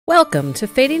Welcome to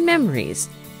Fading Memories,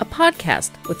 a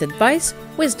podcast with advice,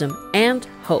 wisdom, and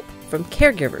hope from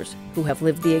caregivers who have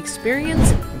lived the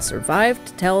experience and survived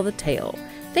to tell the tale.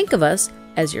 Think of us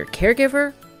as your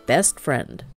caregiver best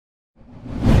friend.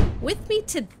 With me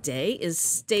today is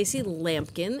Stacie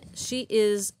Lampkin. She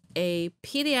is a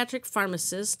pediatric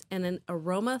pharmacist and an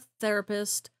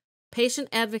aromatherapist, patient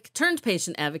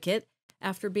advocate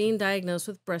after being diagnosed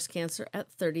with breast cancer at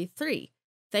 33.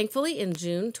 Thankfully, in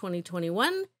June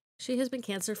 2021, she has been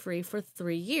cancer-free for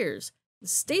 3 years.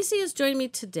 Stacie has joined me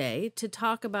today to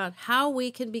talk about how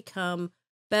we can become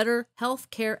better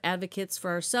healthcare advocates for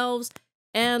ourselves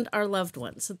and our loved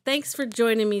ones. So thanks for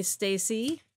joining me,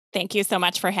 Stacie. Thank you so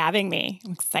much for having me.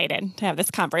 I'm excited to have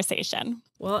this conversation.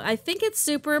 Well, I think it's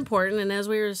super important, and as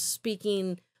we were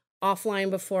speaking offline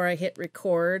before I hit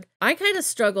record, I kind of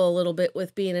struggle a little bit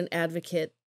with being an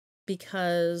advocate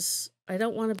because I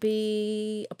don't want to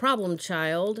be a problem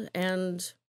child,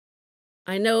 and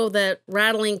I know that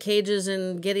rattling cages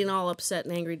and getting all upset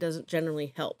and angry doesn't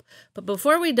generally help. But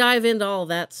before we dive into all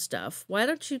that stuff, why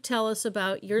don't you tell us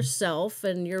about yourself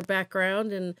and your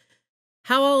background and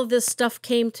how all of this stuff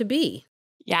came to be?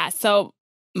 Yeah, so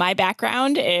my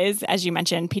background is, as you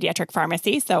mentioned, pediatric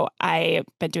pharmacy. So I've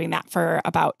been doing that for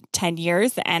about 10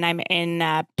 years, and I'm in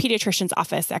a pediatrician's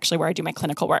office, actually, where I do my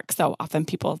clinical work. So often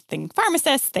people think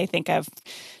pharmacists, they think of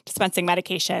dispensing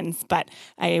medications, but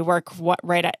I work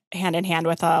hand in hand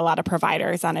with a lot of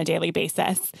providers on a daily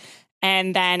basis.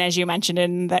 And then, as you mentioned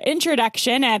in the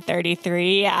introduction, at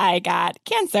 33, I got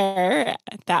cancer.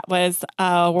 That was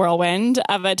a whirlwind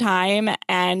of a time.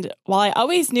 And while I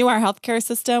always knew our healthcare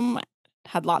system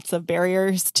had lots of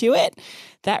barriers to it,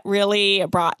 that really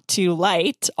brought to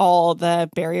light all the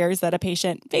barriers that a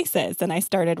patient faces. And I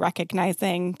started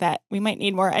recognizing that we might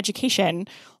need more education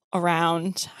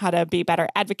around how to be better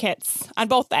advocates on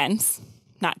both ends,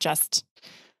 not just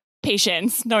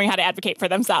patients knowing how to advocate for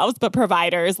themselves, but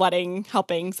providers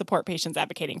helping support patients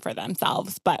advocating for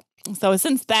themselves. But so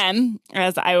since then,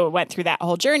 as I went through that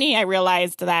whole journey, I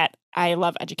realized that I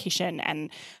love education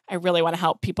and I really want to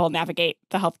help people navigate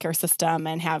the healthcare system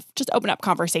and just open up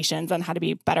conversations on how to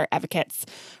be better advocates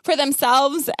for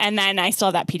themselves. And then I still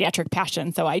have that pediatric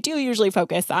passion. So I do usually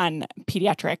focus on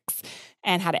pediatrics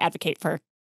and how to advocate for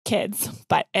kids,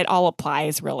 but it all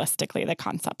applies realistically. The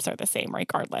concepts are the same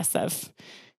regardless of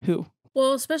who.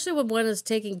 Well, especially when one is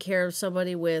taking care of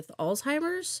somebody with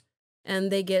Alzheimer's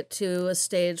and they get to a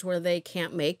stage where they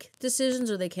can't make decisions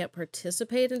or they can't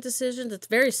participate in decisions. It's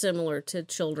very similar to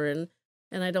children.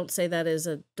 And I don't say that as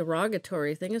a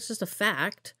derogatory thing. It's just a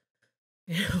fact.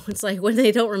 It's like when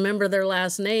they don't remember their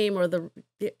last name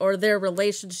or their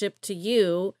relationship to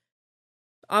you,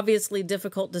 obviously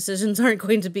difficult decisions aren't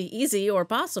going to be easy or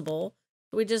possible.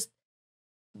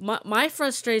 My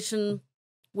frustration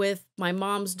with my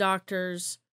mom's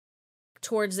doctors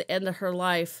towards the end of her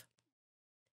life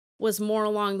was more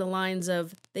along the lines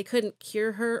of they couldn't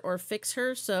cure her or fix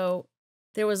her. So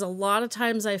there was a lot of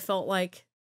times I felt like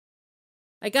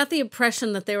I got the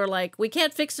impression that they were like, we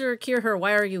can't fix her or cure her.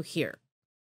 Why are you here?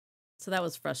 So that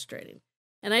was frustrating.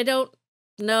 And I don't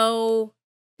know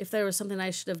if there was something I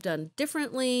should have done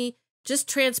differently. Just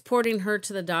transporting her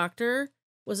to the doctor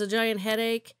was a giant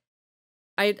headache.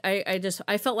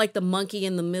 I felt like the monkey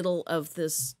in the middle of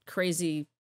this crazy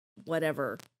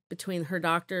whatever between her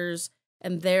doctors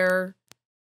and their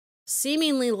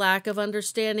seemingly lack of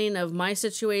understanding of my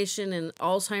situation and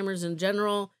Alzheimer's in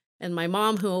general, and my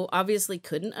mom, who obviously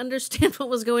couldn't understand what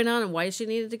was going on and why she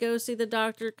needed to go see the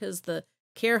doctor because the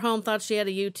care home thought she had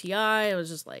a UTI. I was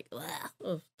just like,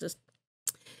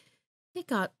 it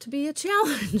got to be a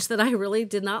challenge that I really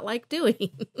did not like doing.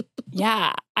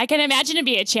 Yeah, I can imagine it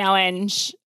be a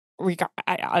challenge,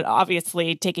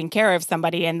 obviously taking care of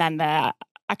somebody, and then the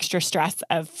extra stress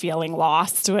of feeling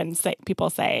lost when people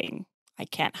saying, I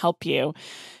can't help you.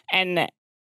 And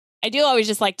I do always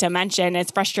just like to mention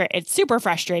it's super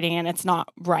frustrating and it's not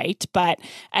right. But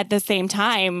at the same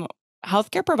time,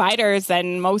 healthcare providers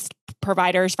and most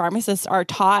providers, pharmacists are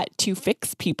taught to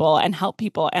fix people and help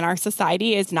people. And our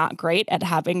society is not great at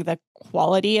having the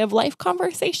quality of life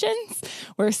conversations.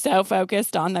 We're so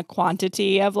focused on the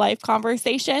quantity of life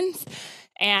conversations.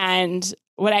 And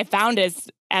what I found is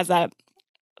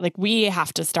we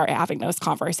have to start having those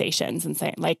conversations and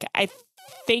saying, I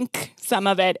think some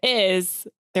of it is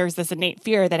there's this innate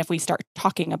fear that if we start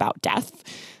talking about death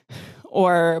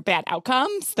or bad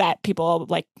outcomes, that people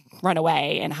run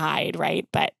away and hide, right?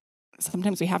 But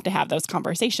sometimes we have to have those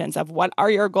conversations of what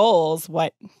are your goals?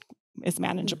 What is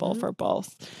manageable for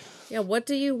both? Yeah, what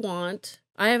do you want?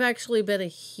 I have actually been a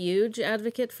huge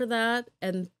advocate for that.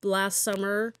 And last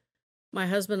summer, my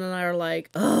husband and I are like,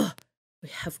 ugh, we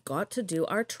have got to do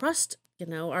our trust,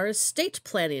 our estate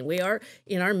planning. We are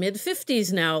in our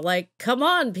mid-50s now. Like, come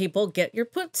on, people, get your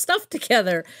stuff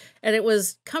together. And it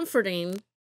was comforting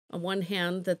on one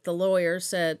hand that the lawyer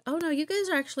said, oh, no, you guys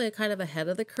are actually kind of ahead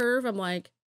of the curve. I'm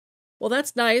like, well,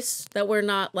 that's nice that we're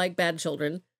not like bad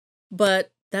children,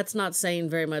 but that's not saying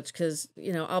very much because,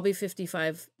 I'll be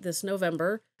 55 this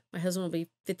November. My husband will be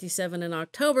 57 in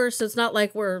October, so it's not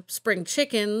like we're spring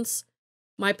chickens.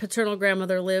 My paternal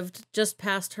grandmother lived just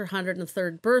past her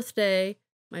 103rd birthday.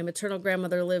 My maternal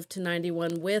grandmother lived to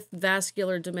 91 with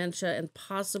vascular dementia and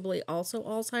possibly also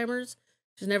Alzheimer's.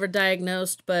 She's never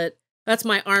diagnosed, but that's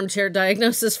my armchair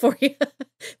diagnosis for you.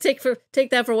 Take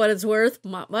that for what it's worth.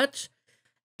 Not much.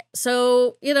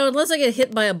 So, unless I get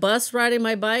hit by a bus riding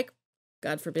my bike,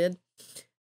 God forbid,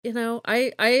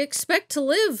 I expect to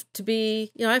live to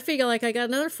be, I figure like I got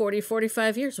another 40,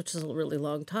 45 years, which is a really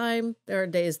long time. There are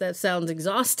days that sounds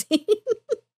exhausting.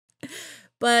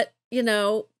 But,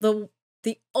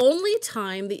 the only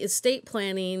time the estate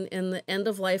planning and the end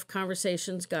of life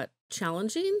conversations got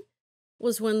challenging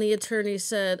was when the attorney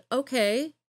said,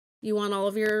 okay, you want all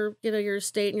of your, your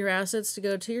estate and your assets to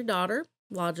go to your daughter.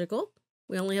 Logical.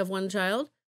 We only have one child.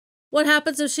 What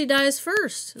happens if she dies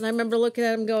first? And I remember looking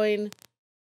at him going,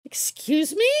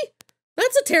 excuse me?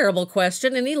 That's a terrible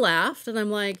question. And he laughed. And I'm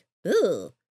like,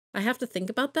 ugh, I have to think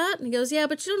about that? And he goes, yeah,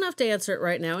 but you don't have to answer it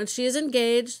right now. And she is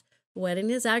engaged. The wedding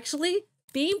is actually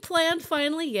being planned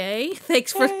finally. Yay.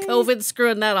 Thanks for COVID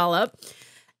screwing that all up.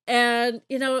 And,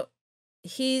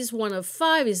 he's one of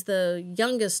 5. He's the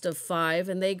youngest of 5.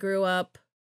 And they grew up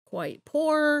quite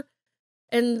poor.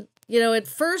 And, at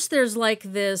first there's like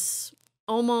this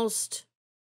almost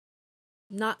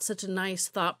not such a nice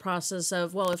thought process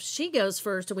of, well, if she goes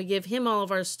first and we give him all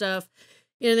of our stuff,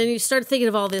 then you start thinking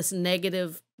of all this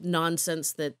negative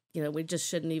nonsense that, we just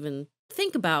shouldn't even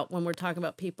think about when we're talking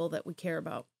about people that we care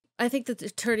about. I think that the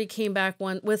attorney came back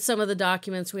with some of the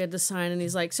documents we had to sign, and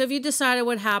he's like, so have you decided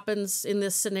what happens in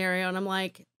this scenario? And I'm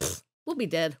like, we'll be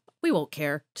dead. We won't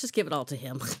care. Just give it all to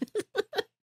him.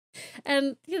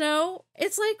 And,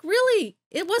 it's like, really,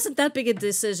 it wasn't that big a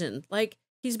decision. Like,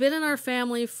 he's been in our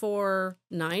family for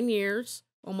 9 years,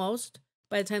 almost.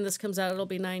 By the time this comes out, it'll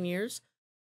be 9 years.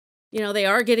 They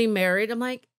are getting married. I'm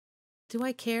like, do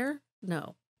I care?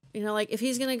 No. Like, if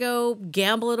he's going to go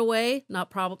gamble it away,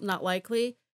 not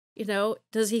likely.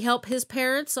 Does he help his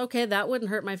parents? Okay, that wouldn't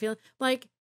hurt my feelings. Like,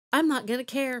 I'm not going to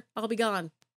care. I'll be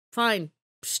gone. Fine.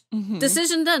 Mm-hmm.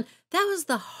 Decision done. That was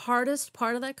the hardest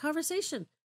part of that conversation.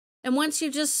 And once you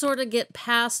just sort of get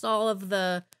past all of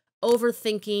the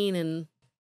overthinking and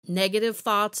negative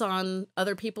thoughts on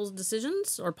other people's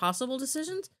decisions or possible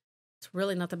decisions, it's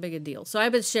really not that big a deal. So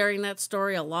I've been sharing that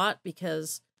story a lot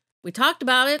because we talked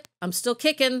about it. I'm still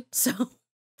kicking. So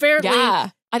fairly. Yeah,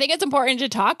 I think it's important to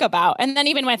talk about. And then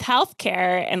even with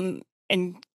healthcare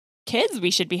and kids, we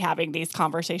should be having these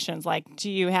conversations. Like, do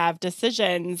you have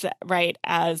decisions, right?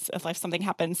 As if something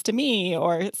happens to me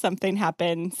or something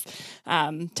happens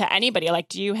to anybody, like,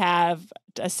 do you have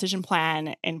a decision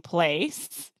plan in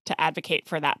place to advocate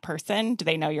for that person? Do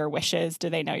they know your wishes?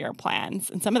 Do they know your plans?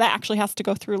 And some of that actually has to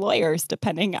go through lawyers,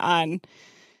 depending on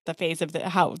the phase of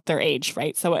how their age,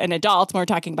 right? So in adults, when we're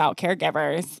talking about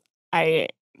caregivers, I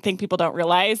think people don't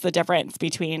realize the difference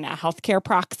between a healthcare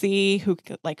proxy,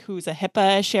 who's a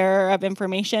HIPAA share of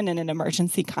information, and an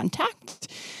emergency contact.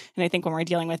 And I think when we're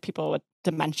dealing with people with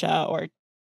dementia or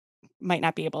might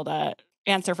not be able to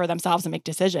answer for themselves and make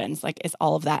decisions, like, is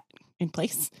all of that in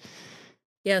place?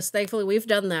 Yes, thankfully we've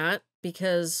done that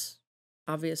because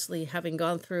obviously having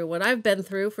gone through what I've been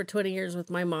through for 20 years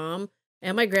with my mom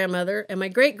and my grandmother and my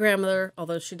great-grandmother,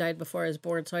 although she died before I was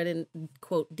born, so I didn't,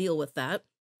 quote, deal with that.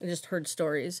 I just heard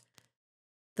stories.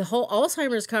 The whole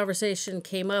Alzheimer's conversation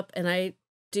came up, and I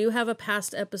do have a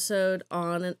past episode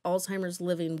on an Alzheimer's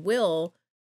living will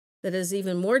that is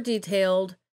even more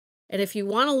detailed. And if you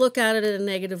want to look at it in a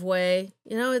negative way,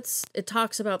 it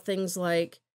talks about things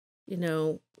like,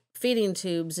 feeding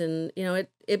tubes, and,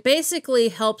 it basically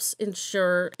helps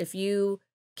ensure if you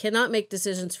cannot make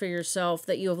decisions for yourself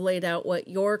that you have laid out what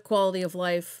your quality of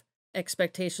life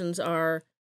expectations are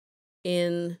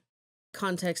in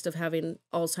context of having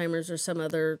Alzheimer's or some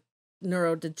other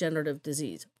neurodegenerative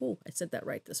disease. Oh, I said that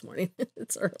right this morning.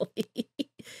 It's early.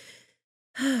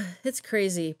 It's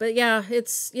crazy. But yeah,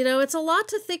 it's a lot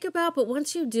to think about, but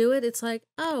once you do it, it's like,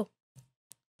 oh,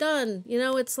 done.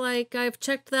 It's like I've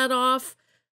checked that off.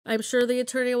 I'm sure the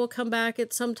attorney will come back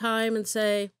at some time and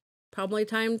say, probably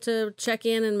time to check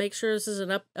in and make sure this is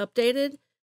updated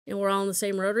and we're all in the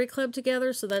same Rotary Club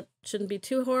together, so that shouldn't be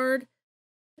too hard.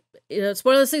 It's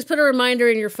one of those things, put a reminder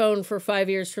in your phone for 5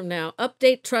 years from now.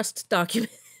 Update trust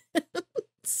document.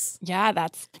 Yeah,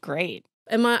 that's great.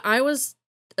 And I was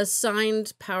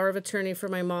assigned power of attorney for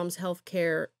my mom's health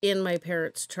care in my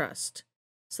parents' trust.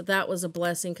 So that was a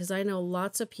blessing because I know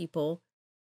lots of people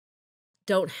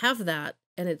don't have that,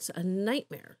 and it's a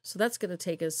nightmare. So that's going to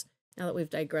take us, now that we've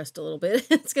digressed a little bit,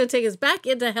 it's going to take us back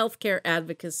into healthcare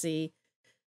advocacy.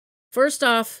 First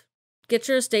off, get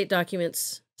your estate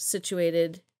documents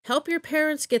situated. Help your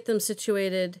parents get them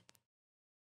situated.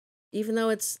 Even though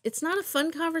it's not a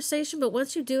fun conversation, but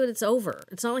once you do it, it's over.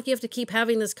 It's not like you have to keep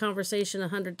having this conversation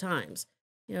 100 times.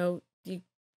 I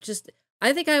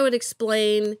think I would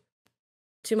explain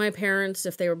to my parents,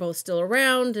 if they were both still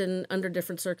around and under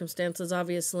different circumstances,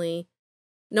 obviously,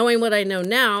 knowing what I know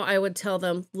now, I would tell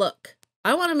them, look,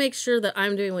 I want to make sure that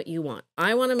I'm doing what you want.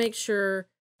 I want to make sure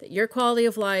that your quality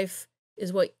of life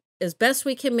is what as best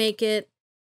we can make it.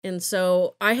 And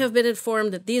so I have been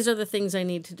informed that these are the things I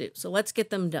need to do. So let's get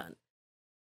them done.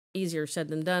 Easier said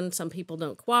than done. Some people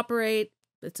don't cooperate.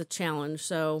 It's a challenge.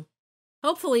 So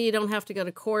hopefully you don't have to go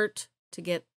to court to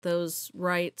get those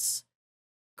rights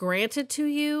granted to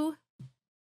you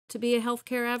to be a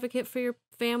healthcare advocate for your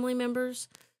family members.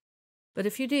 But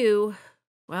if you do,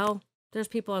 well, there's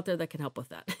people out there that can help with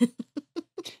that.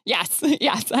 Yes.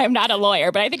 I'm not a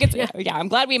lawyer, but I think I'm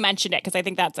glad we mentioned it because I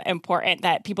think that's important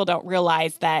that people don't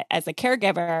realize that as a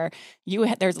caregiver,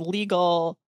 there's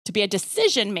legal, to be a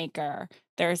decision maker,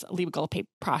 there's legal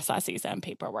processes and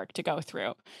paperwork to go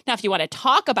through. Now, if you want to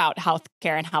talk about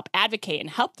healthcare and help advocate and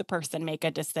help the person make a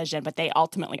decision, but they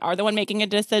ultimately are the one making a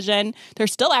decision,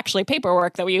 there's still actually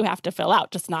paperwork that you have to fill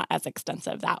out, just not as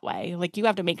extensive that way. Like you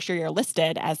have to make sure you're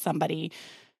listed as somebody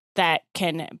that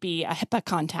can be a HIPAA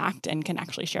contact and can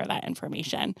actually share that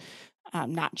information,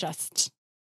 not just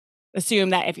assume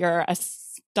that if you're a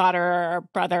daughter or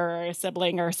brother or a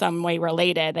sibling or some way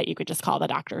related that you could just call the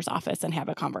doctor's office and have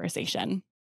a conversation.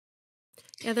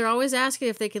 Yeah, they're always asking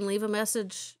if they can leave a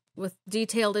message with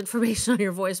detailed information on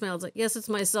your voicemail. It's like, yes, it's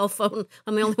my cell phone.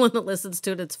 I'm the only one that listens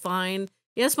to it. It's fine.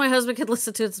 Yes, my husband could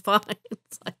listen to it. It's fine.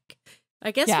 It's like,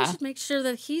 I guess we should make sure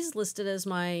that he's listed as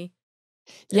my...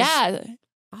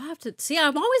 I'll have to see.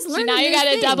 I'm always learning. So now you got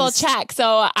to things. double check.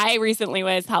 So I recently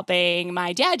was helping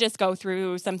my dad just go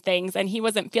through some things and he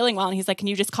wasn't feeling well. And he's like, can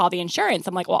you just call the insurance?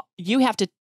 I'm like, well, you have to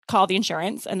call the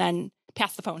insurance and then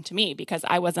pass the phone to me because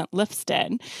I wasn't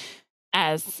listed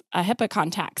as a HIPAA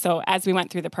contact. So as we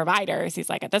went through the providers, he's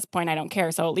like, at this point, I don't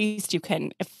care. So at least you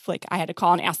can, if like I had to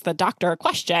call and ask the doctor a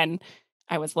question,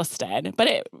 I was listed,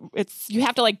 but it's, you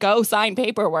have to like go sign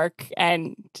paperwork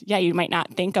and you might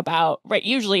not think about, right.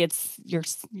 Usually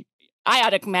I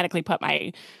automatically put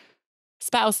my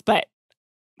spouse, but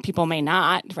people may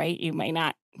not, right. You may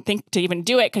not think to even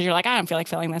do it because you're like, I don't feel like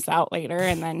filling this out later.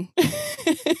 And then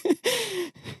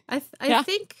I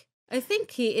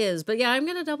think he is, but I'm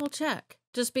going to double check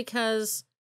just because,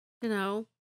 who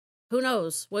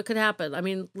knows what could happen. I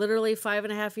mean, literally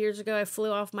 5.5 years ago, I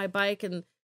flew off my bike and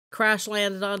crash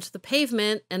landed onto the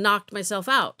pavement and knocked myself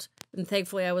out. And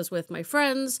thankfully I was with my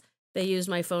friends. They used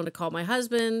my phone to call my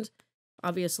husband.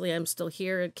 Obviously I'm still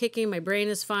here and kicking. My brain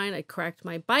is fine. I cracked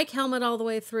my bike helmet all the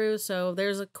way through. So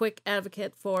there's a quick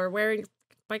advocate for wearing a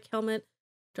bike helmet.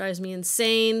 Drives me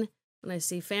insane when I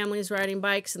see families riding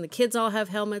bikes and the kids all have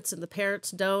helmets and the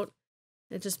parents don't.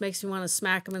 It just makes me want to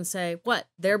smack them and say, what,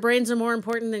 their brains are more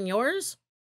important than yours?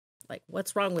 Like,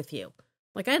 what's wrong with you?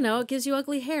 Like, I know, it gives you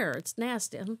ugly hair. It's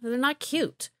nasty. They're not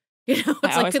cute. It's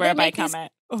I always wear a bike helmet.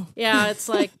 Yeah, it's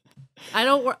like, I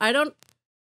don't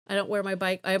wear my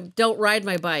bike. I don't ride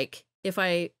my bike if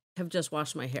I have just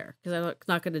washed my hair because I'm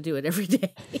not going to do it every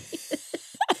day.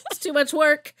 It's too much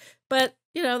work. But,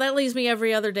 that leaves me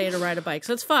every other day to ride a bike.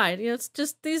 So it's fine. It's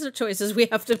just, these are choices we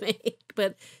have to make.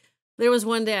 But there was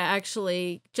one day I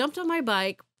actually jumped on my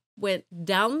bike, went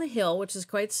down the hill, which is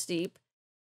quite steep,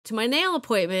 to my nail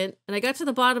appointment, and I got to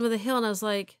the bottom of the hill and I was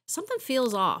like, something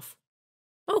feels off.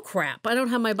 Oh crap, I don't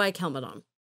have my bike helmet on.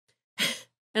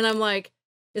 And I'm like,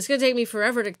 it's going to take me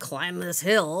forever to climb this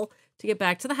hill to get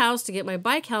back to the house to get my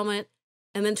bike helmet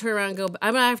and then turn around and go.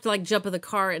 I'm going to have to like jump in the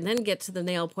car and then get to the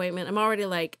nail appointment. I'm already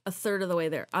like a third of the way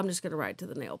there. I'm just going to ride to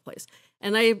the nail place.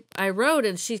 And I rode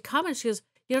and she commented, she goes,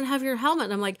 you don't have your helmet.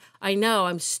 And I'm like, I know,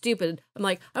 I'm stupid. I'm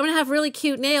like, I'm going to have really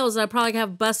cute nails and I probably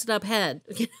have busted up head.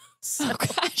 So, oh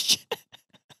gosh.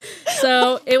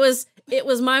 So it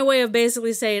was my way of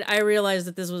basically saying I realized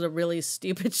that this was a really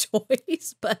stupid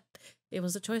choice, but it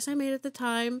was a choice I made at the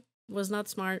time. It was not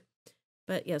smart.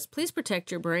 But yes, please protect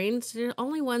your brains. They're the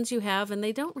only ones you have, and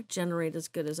they don't regenerate as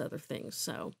good as other things.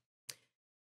 So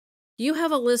you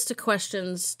have a list of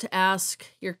questions to ask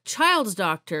your child's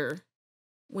doctor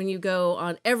when you go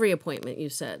on every appointment, you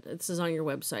said. This is on your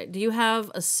website. Do you have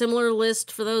a similar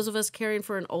list for those of us caring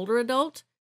for an older adult?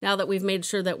 Now that we've made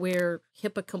sure that we're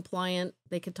HIPAA compliant,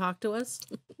 they can talk to us?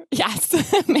 Yes,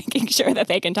 making sure that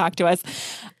they can talk to us.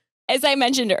 As I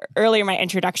mentioned earlier in my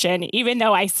introduction, even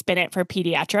though I spin it for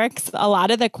pediatrics, a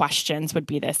lot of the questions would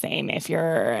be the same if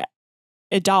you're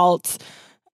adult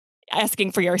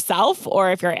asking for yourself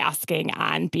or if you're asking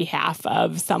on behalf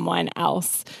of someone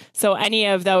else. So any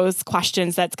of those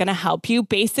questions that's going to help you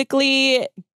basically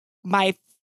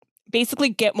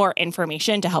get more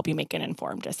information to help you make an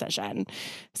informed decision.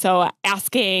 So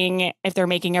asking if they're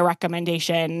making a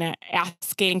recommendation,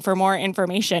 asking for more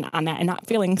information on that and not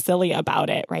feeling silly about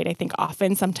it, right? I think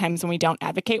often sometimes when we don't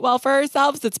advocate well for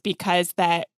ourselves, it's because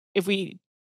that if we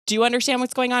do understand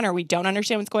what's going on or we don't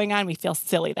understand what's going on, we feel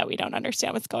silly that we don't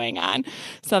understand what's going on.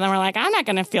 So then we're like, I'm not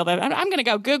going to feel that. I'm going to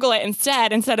go Google it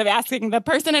instead of asking the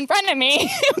person in front of me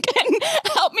who can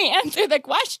help me answer the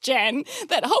question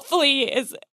that hopefully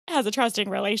has a trusting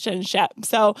relationship.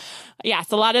 So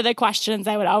yes, a lot of the questions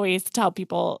I would always tell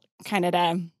people kind of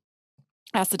to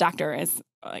ask the doctor is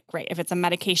like, right, if it's a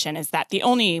medication, is that the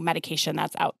only medication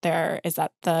that's out there? Is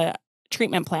that the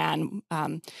treatment plan?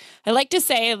 I like to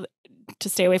say to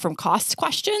stay away from cost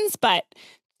questions, but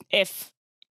if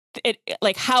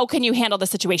like, how can you handle the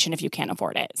situation if you can't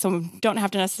afford it? So we don't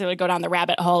have to necessarily go down the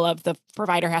rabbit hole of the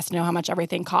provider has to know how much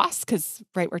everything costs because,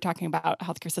 right, we're talking about a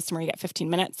healthcare system where you get 15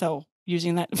 minutes. So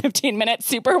using that 15 minutes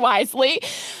super wisely.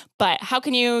 But how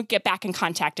can you get back in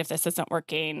contact if this isn't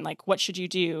working? Like, what should you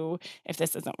do if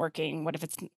this isn't working? What if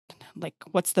it's like,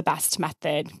 what's the best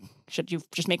method? Should you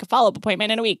just make a follow-up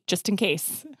appointment in a week just in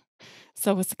case?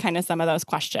 So it's kind of some of those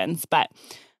questions. But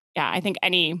yeah, I think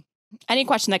any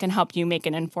question that can help you make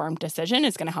an informed decision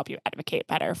is going to help you advocate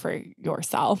better for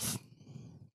yourself.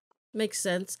 Makes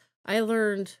sense. I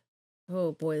learned,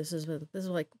 oh boy, this is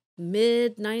like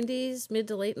mid to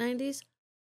late 90s.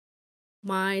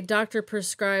 My doctor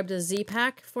prescribed a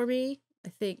Z-Pak for me. I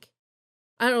think,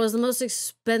 I don't know, it was the most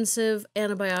expensive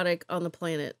antibiotic on the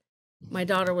planet. My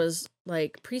daughter was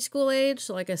like preschool age.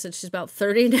 So like I said, she's about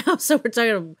 30 now. So we're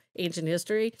talking of ancient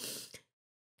history.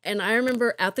 And I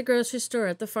remember at the grocery store,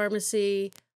 at the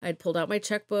pharmacy, I'd pulled out my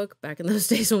checkbook back in those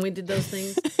days when we did those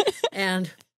things. and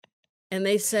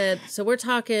they said, so we're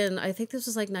talking, I think this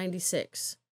was like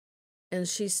 96. And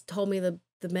she told me the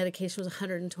medication was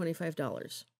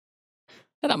 $125.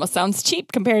 That almost sounds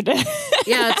cheap compared to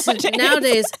yeah, it's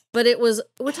nowadays. But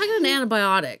we're talking an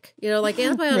antibiotic. You know, like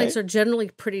antibiotics are generally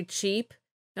pretty cheap.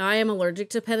 Now, I am allergic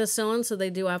to penicillin, so they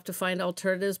do have to find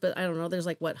alternatives. But I don't know, there's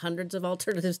like, hundreds of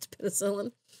alternatives to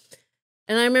penicillin.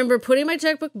 And I remember putting my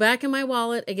checkbook back in my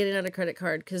wallet and getting out a credit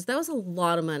card because that was a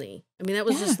lot of money. I mean, that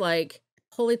was just like,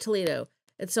 holy Toledo.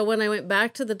 And so when I went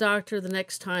back to the doctor the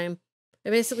next time, I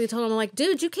basically told him, I'm like,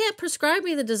 dude, you can't prescribe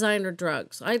me the designer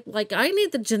drugs. I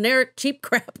need the generic cheap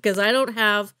crap because I don't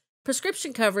have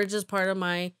prescription coverage as part of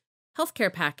my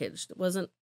healthcare package. It wasn't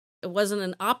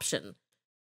an option.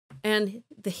 And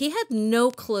he had no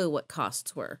clue what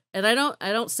costs were. And I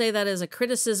don't say that as a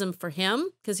criticism for him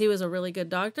because he was a really good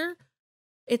doctor.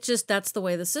 It's just that's the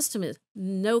way the system is.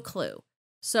 No clue.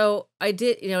 So I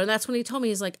did, and that's when he told me,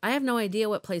 he's like, I have no idea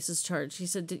what places charge. He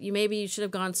said, maybe you should have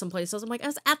gone someplace else. I'm like, I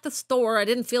was at the store. I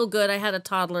didn't feel good. I had a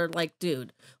toddler. Like,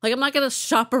 dude, like, I'm not going to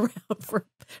shop around for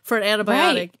an antibiotic.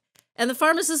 Right. And the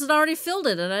pharmacist had already filled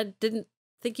it. And I didn't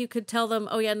think you could tell them,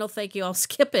 oh yeah, no, thank you. I'll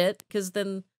skip it. Because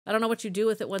then I don't know what you do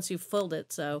with it once you've filled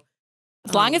it. So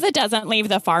as long as it doesn't leave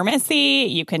the pharmacy,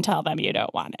 you can tell them you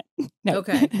don't want it. No.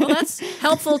 Okay. Well, that's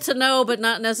helpful to know, but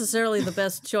not necessarily the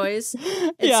best choice.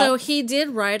 And so he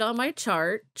did write on my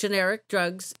chart, generic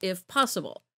drugs if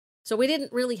possible. So we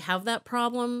didn't really have that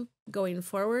problem going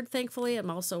forward, thankfully. I'm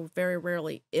also very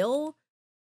rarely ill.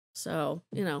 So,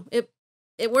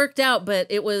 it worked out, but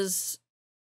it was,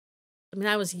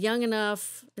 I was young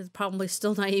enough, it's probably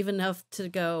still naive enough to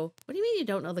go, what do you mean you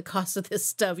don't know the cost of this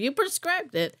stuff? You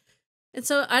prescribed it. And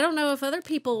so I don't know if other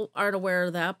people aren't aware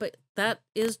of that, but that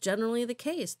is generally the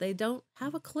case. They don't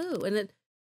have a clue. And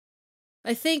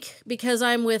I think because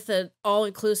I'm with an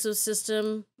all-inclusive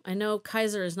system, I know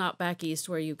Kaiser is not back east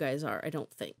where you guys are, I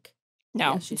don't think.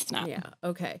 No, she's not. Yeah,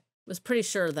 okay. Was pretty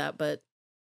sure of that, but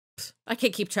I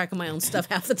can't keep track of my own stuff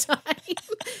half the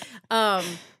time.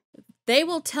 They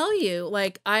will tell you,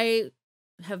 like, I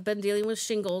have been dealing with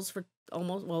shingles for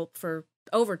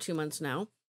over 2 months now.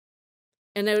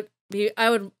 And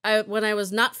when I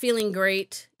was not feeling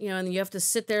great, and you have to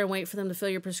sit there and wait for them to fill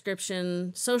your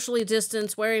prescription, socially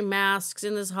distanced, wearing masks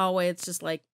in this hallway, it's just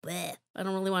like, bleh, I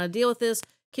don't really want to deal with this.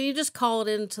 Can you just call it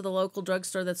into the local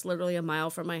drugstore that's literally a mile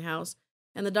from my house?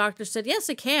 And the doctor said, yes,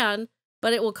 it can.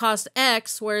 but it will cost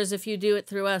X, whereas if you do it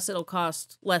through us, it'll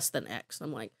cost less than X.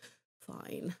 I'm like,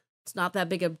 fine. It's not that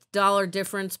big a dollar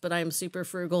difference, but I'm super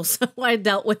frugal, so I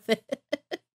dealt with it.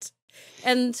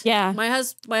 And Yeah. my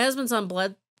husband's on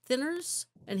blood thinners,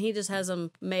 and he just has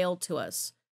them mailed to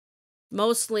us.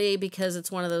 Mostly because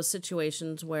it's one of those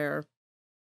situations where,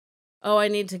 oh, I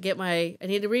need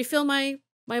to refill my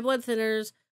blood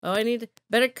thinners. Oh,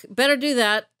 better do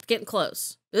that. Getting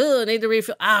close. Ugh, I need to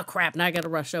refill. Ah, crap. Now I got to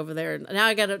rush over there. And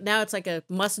now it's like a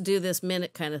must do this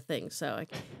minute kind of thing. So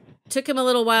it took him a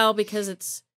little while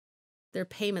because their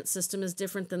payment system is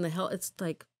different than the health. It's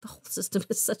like the whole system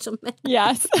is such a mess.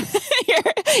 Yes.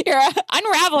 you're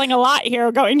unraveling a lot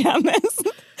here going down this.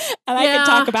 And I could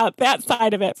talk about that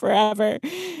side of it forever.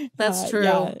 That's true.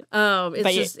 Yeah.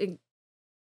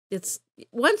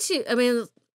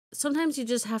 Sometimes you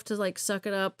just have to like suck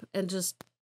it up and just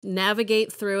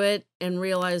navigate through it and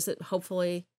realize that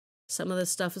hopefully some of this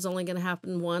stuff is only going to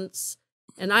happen once.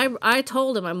 And I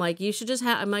told him, I'm like, you should just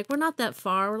I'm like, we're not that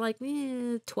far. We're like,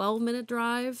 12-minute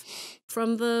drive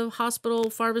from the hospital,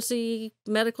 pharmacy,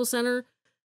 medical center.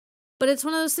 But it's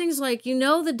one of those things like,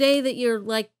 the day that you're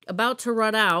like about to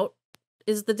run out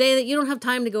is the day that you don't have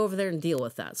time to go over there and deal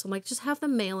with that. So I'm like, just have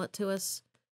them mail it to us.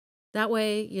 That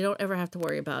way you don't ever have to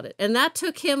worry about it. And that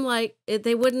took him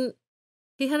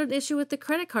he had an issue with the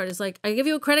credit card. It's like, I give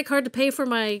you a credit card to pay for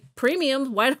my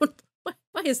premium. Why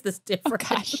is this different?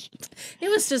 Oh, gosh. It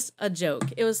was just a joke.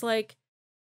 It was like,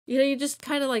 you just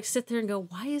kind of like sit there and go,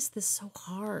 why is this so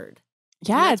hard?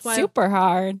 Yeah, it's super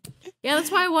hard. Yeah, that's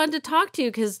why I wanted to talk to you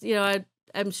because,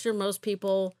 I'm sure most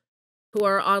people who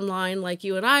are online like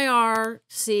you and I are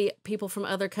see people from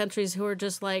other countries who are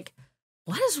just like,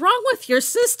 what is wrong with your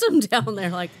system down there?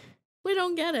 Like, we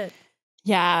don't get it.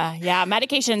 Yeah.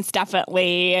 Medications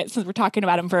definitely, since we're talking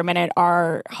about them for a minute,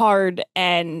 are hard.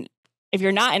 And if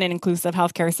you're not in an inclusive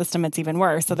healthcare system, it's even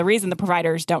worse. So the reason the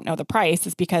providers don't know the price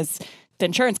is because the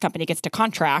insurance company gets to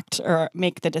contract or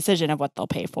make the decision of what they'll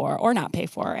pay for or not pay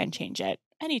for and change it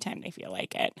anytime they feel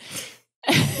like it.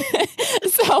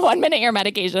 So one minute your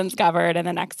medication's covered and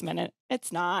the next minute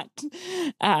it's not.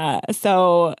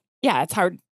 So yeah, it's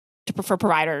hard for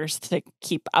providers to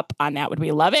keep up on that. Would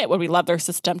we love it? Would we love their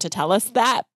system to tell us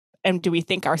that? And do we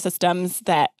think our systems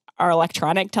that are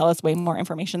electronic tell us way more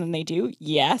information than they do?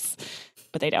 Yes,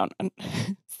 but they don't.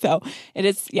 So it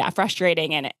is,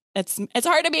 frustrating. And it's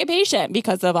hard to be a patient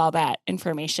because of all that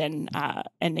information.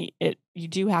 And you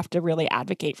do have to really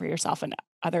advocate for yourself and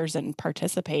others and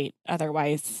participate.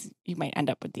 Otherwise, you might end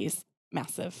up with these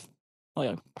massive,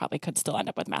 you probably could still end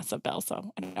up with massive bills.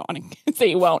 So I don't want to say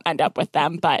you won't end up with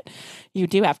them, but you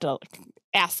do have to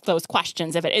ask those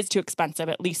questions. If it is too expensive,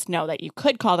 at least know that you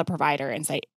could call the provider and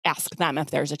ask them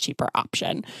if there's a cheaper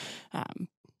option,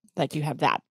 that you have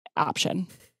that option.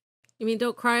 You mean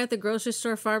don't cry at the grocery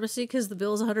store pharmacy because the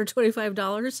bill is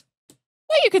 $125?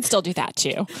 Well, you could still do that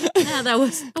too. Yeah, that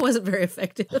wasn't very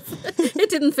effective. It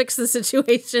didn't fix the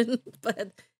situation,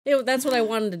 but that's what I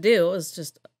wanted to do. It was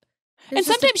just. And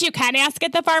sometimes you can ask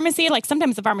at the pharmacy. Like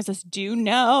sometimes the pharmacists do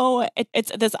know.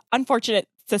 It's this unfortunate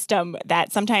system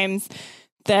that sometimes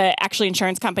the actually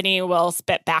insurance company will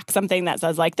spit back something that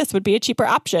says like, this would be a cheaper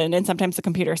option. And sometimes the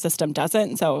computer system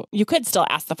doesn't. So you could still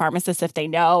ask the pharmacist if they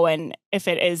know. And if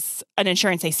it is an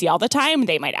insurance they see all the time,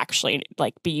 they might actually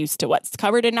be used to what's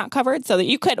covered and not covered. So that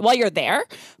you could, while you're there,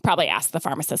 probably ask the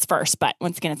pharmacist first. But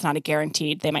once again, it's not a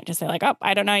guaranteed. They might just say like, oh,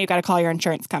 I don't know. You got to call your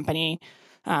insurance company.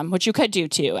 Which you could do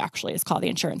too, actually, is call the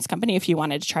insurance company if you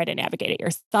wanted to try to navigate it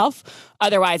yourself.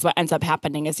 Otherwise, what ends up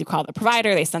happening is you call the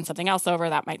provider, they send something else over,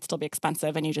 that might still be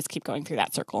expensive, and you just keep going through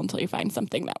that circle until you find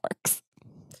something that works.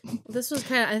 This was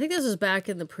I think this was back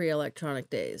in the pre-electronic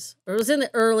days, or it was in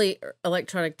the early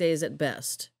electronic days at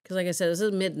best. Because like I said, it was in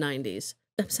the mid-90s.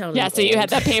 So you had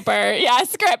the paper,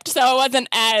 script. So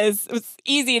it was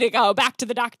easy to go back to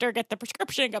the doctor, get the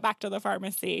prescription, go back to the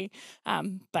pharmacy.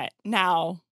 But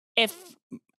now, if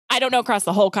I don't know across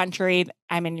the whole country,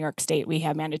 I'm in New York State, we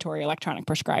have mandatory electronic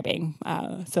prescribing.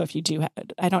 So if you do,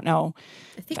 I don't know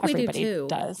if everybody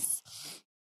does.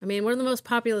 I mean, we're the most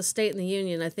populous state in the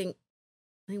union. I think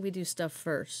we do stuff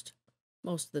first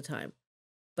most of the time.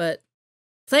 But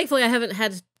thankfully, I haven't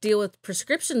had to deal with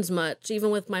prescriptions much, even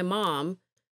with my mom.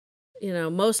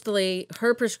 Mostly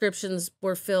her prescriptions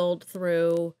were filled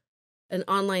through an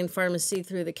online pharmacy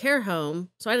through the care home.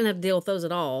 So I didn't have to deal with those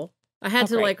at all. I had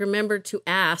to remember to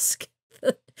ask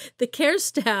the care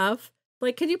staff,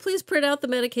 could you please print out the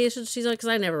medication she's on? Because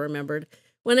I never remembered.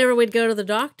 Whenever we'd go to the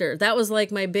doctor, that was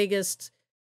my biggest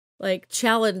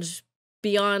challenge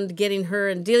beyond getting her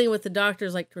and dealing with the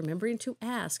doctors, remembering to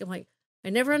ask. I'm I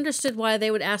never understood why they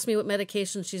would ask me what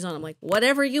medication she's on. I'm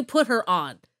whatever you put her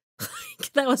on.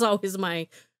 That was always my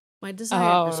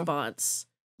desired response.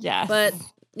 Yeah. But,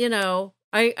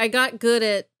 I got good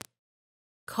at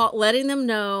letting them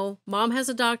know, Mom has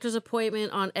a doctor's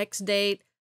appointment on X date.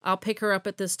 I'll pick her up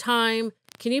at this time.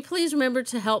 Can you please remember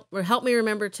to help me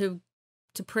remember to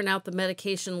print out the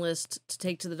medication list to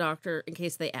take to the doctor in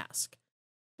case they ask.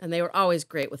 And they were always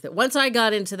great with it. Once I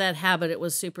got into that habit, it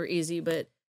was super easy, but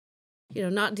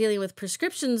not dealing with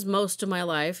prescriptions most of my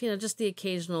life, just the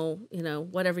occasional,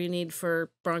 whatever you need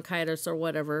for bronchitis or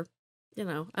whatever.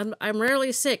 I'm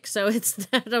rarely sick, so it's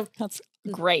That's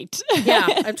great. Yeah,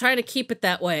 I'm trying to keep it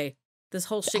that way. This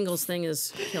whole shingles thing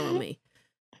is killing me.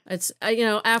 It's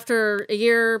after a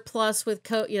year plus with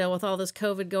with all this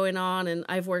COVID going on, and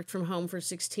I've worked from home for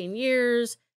 16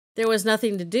 years. There was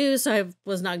nothing to do, so I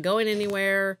was not going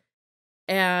anywhere.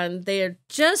 And they are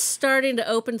just starting to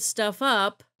open stuff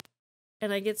up,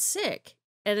 and I get sick.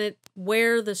 And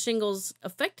where the shingles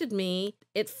affected me,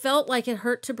 it felt like it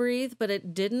hurt to breathe, but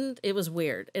it didn't. It was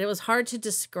weird. And it was hard to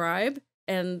describe.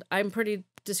 And I'm pretty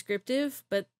descriptive,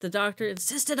 but the doctor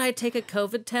insisted I take a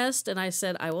COVID test. And I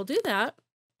said, I will do that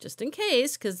just in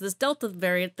case, because this Delta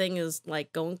variant thing is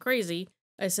like going crazy.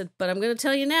 I said, but I'm going to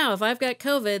tell you now, if I've got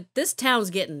COVID, this town's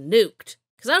getting nuked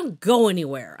because I don't go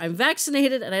anywhere. I'm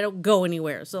vaccinated and I don't go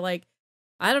anywhere. So I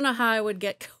don't know how I would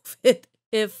get COVID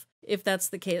if that's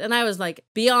the case. And I was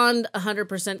beyond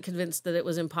 100% convinced that it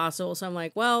was impossible. So I'm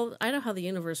like, well, I know how the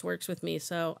universe works with me.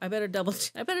 So I better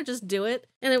just do it.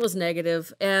 And it was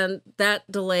negative. And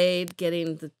that delayed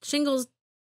getting the shingles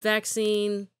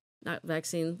vaccine,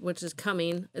 which is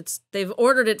coming. They've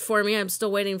ordered it for me. I'm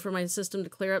still waiting for my system to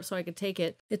clear up so I could take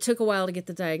it. It took a while to get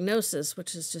the diagnosis,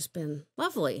 which has just been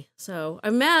lovely. So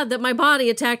I'm mad that my body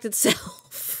attacked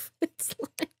itself. It's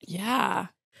yeah.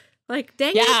 Dang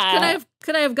it,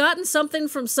 could I have gotten something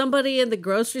from somebody in the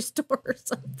grocery store or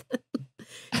something?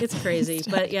 It's crazy.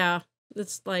 But yeah,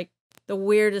 it's the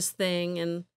weirdest thing.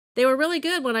 And they were really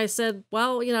good when I said,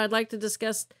 well, I'd like to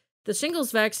discuss the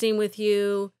shingles vaccine with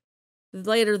you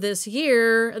later this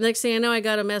year. And next thing I know, I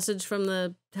got a message from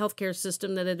the healthcare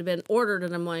system that it had been ordered.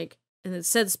 And I'm like, and it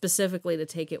said specifically to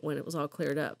take it when it was all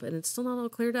cleared up. And it's still not all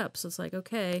cleared up. So it's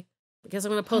okay, I guess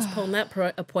I'm going to postpone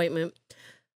that appointment.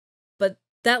 But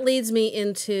that leads me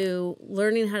into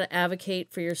learning how to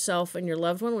advocate for yourself and your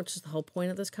loved one, which is the whole point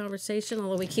of this conversation,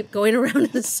 although we keep going around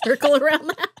in a circle around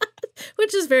that,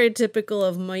 which is very typical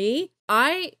of me.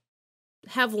 I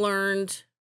have learned,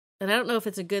 and I don't know if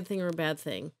it's a good thing or a bad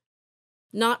thing,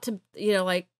 not to,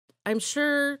 I'm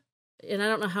sure, and I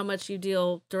don't know how much you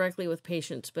deal directly with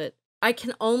patients, but I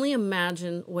can only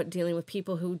imagine what dealing with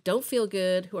people who don't feel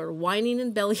good, who are whining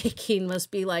and belly aching must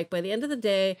be like. By the end of the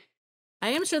day, I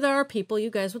am sure there are people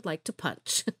you guys would like to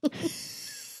punch.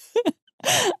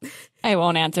 I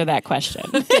won't answer that question.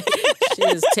 She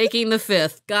is taking the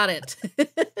fifth. Got it.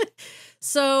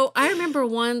 So I remember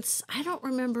once, I don't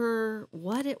remember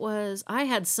what it was. I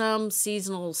had some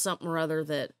seasonal something or other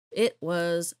that it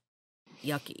was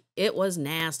yucky. It was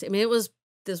nasty. I mean,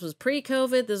 this was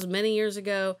pre-COVID. This was many years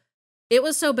ago. It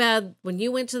was so bad when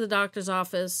you went to the doctor's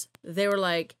office, they were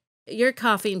like, you're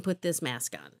coughing, put this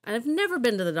mask on. And I've never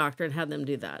been to the doctor and had them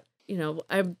do that.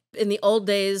 In the old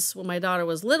days when my daughter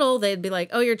was little, they'd be like,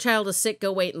 oh, your child is sick,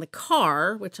 go wait in the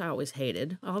car, which I always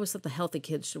hated. I always thought the healthy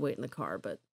kids should wait in the car,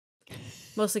 but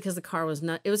mostly because the car was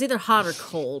it was either hot or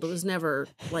cold. It was never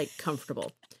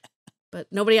comfortable. But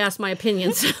nobody asked my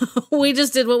opinion, so we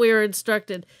just did what we were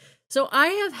instructed. So I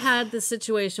have had this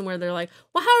situation where they're like,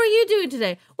 well, how are you doing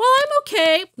today? Well, I'm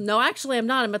okay. No, actually, I'm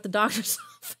not. I'm at the doctor's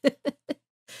office.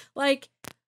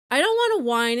 I don't want to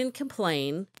whine and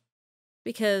complain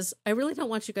because I really don't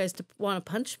want you guys to want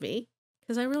to punch me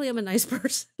because I really am a nice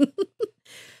person.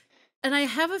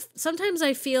 And sometimes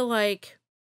I feel like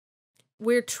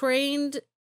we're trained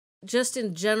just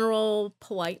in general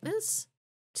politeness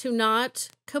to not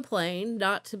complain,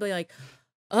 not to be like,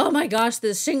 oh my gosh,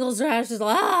 this shingles rash is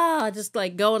just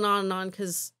going on and on,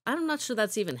 because I'm not sure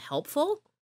that's even helpful.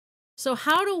 So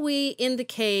how do we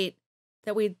indicate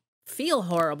that we feel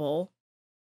horrible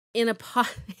in a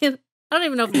I don't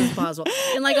even know if this is possible,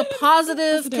 in a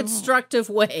positive, constructive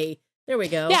way? There we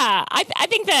go. Yeah, I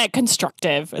think that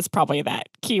constructive is probably that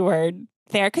keyword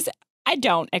there, because I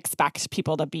don't expect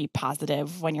people to be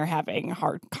positive when you're having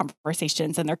hard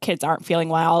conversations and their kids aren't feeling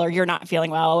well, or you're not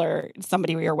feeling well, or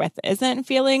somebody you're with isn't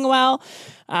feeling well.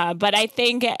 But I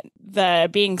think the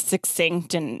being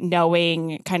succinct and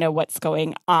knowing kind of what's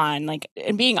going on,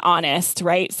 and being honest,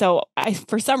 right? So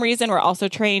for some reason, we're also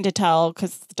trained to tell,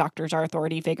 because doctors are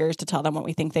authority figures, to tell them what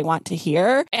we think they want to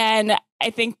hear. And I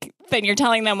think then you're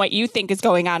telling them what you think is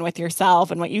going on with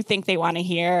yourself and what you think they want to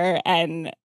hear.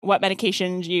 And what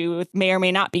medications you may or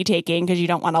may not be taking because you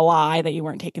don't want to lie that you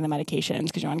weren't taking the medications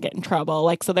because you don't want to get in trouble.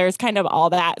 Like, so there's kind of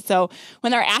all that. So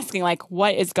when they're asking like,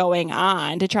 what is going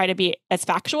on, to try to be as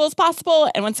factual as possible.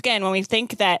 And once again, when we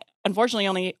think that unfortunately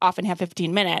only often have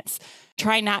 15 minutes,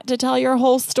 try not to tell your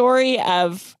whole story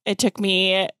of it took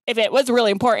me, if it was really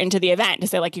important to the event, to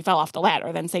say like you fell off the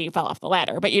ladder, then say you fell off the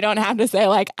ladder. But you don't have to say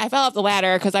like, I fell off the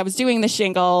ladder because I was doing the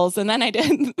shingles and then I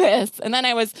did this and then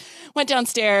went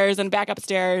downstairs and back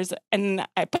upstairs and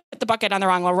I put the bucket on the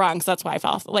wrong rung. So that's why I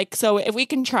fell off. Like, so if we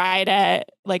can try to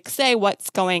like say what's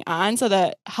going on so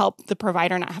that help the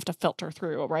provider not have to filter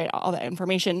through, right, all that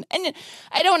information. And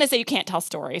I don't want to say you can't tell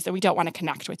stories and we don't want to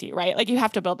connect with you, right? Like you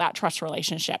have to build that trust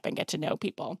relationship and get to know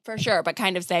people for sure. But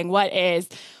kind of saying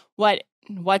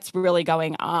what's really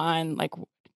going on? Like,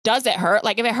 does it hurt?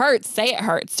 Like if it hurts, say it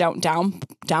hurts. Don't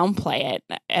downplay it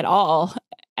at all.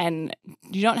 And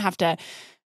you don't have to,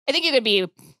 I think you could be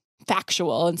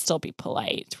factual and still be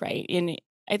polite, right? And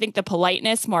I think the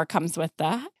politeness more comes with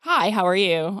the, hi, how are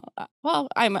you? Well,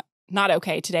 I'm not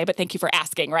okay today, but thank you for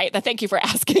asking, right? The thank you for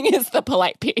asking is the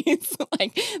polite piece.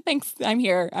 Like, thanks, I'm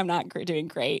here. I'm not doing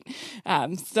great.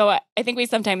 So I think we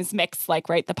sometimes mix like,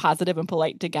 right, the positive and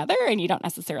polite together, and you don't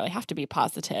necessarily have to be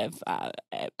positive,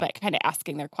 but kind of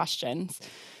asking their questions.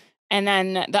 And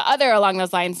then the other along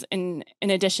those lines, in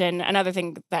addition, another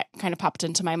thing that kind of popped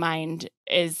into my mind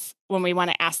is when we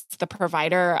want to ask the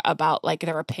provider about like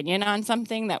their opinion on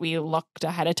something that we looked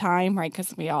ahead of time, right?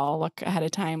 Because we all look ahead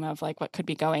of time of like what could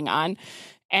be going on.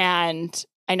 And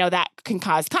I know that can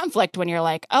cause conflict when you're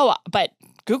like, oh, but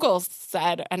Google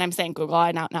said, and I'm saying Google,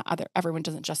 I not other, everyone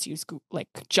doesn't just use Google, like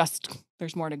just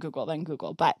there's more to Google than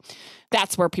Google, but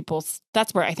that's where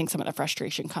I think some of the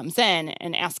frustration comes in,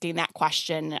 and asking that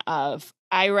question of,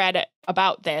 I read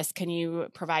about this, can you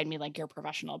provide me like your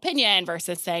professional opinion,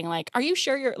 versus saying like, are you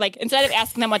sure you're like, instead of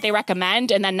asking them what they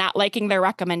recommend and then not liking their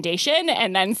recommendation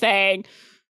and then saying,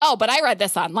 oh, but I read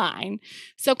this online.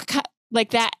 So like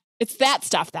that, it's that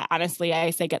stuff that honestly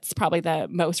I say gets probably the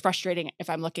most frustrating if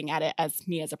I'm looking at it as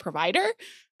me as a provider.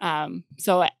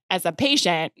 So as a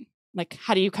patient, like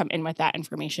how do you come in with that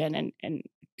information and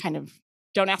kind of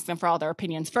don't ask them for all their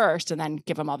opinions first and then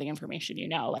give them all the information,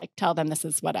 like tell them this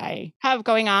is what I have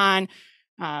going on.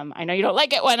 I know you don't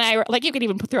like it when you could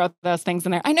even throw those things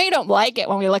in there. I know you don't like it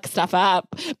when we look stuff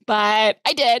up, but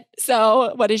I did.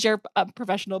 So what is your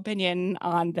professional opinion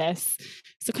on this?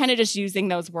 So kind of just using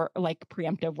those like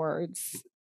preemptive words.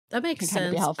 That makes sense. Kind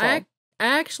of be helpful. I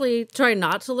actually try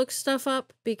not to look stuff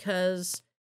up because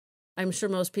I'm sure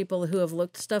most people who have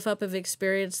looked stuff up have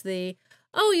experienced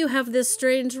oh, you have this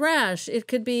strange rash. It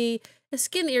could be a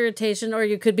skin irritation or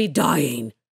you could be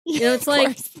dying. It's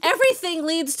like everything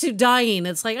leads to dying.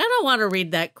 It's like, I don't want to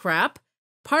read that crap.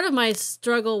 Part of my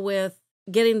struggle with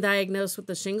getting diagnosed with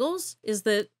the shingles is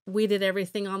that we did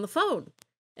everything on the phone.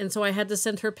 And so I had to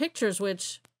send her pictures,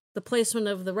 which the placement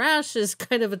of the rash is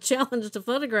kind of a challenge to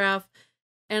photograph.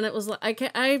 And it was like,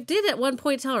 I did at one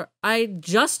point tell her, I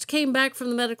just came back from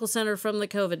the medical center from the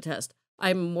COVID test.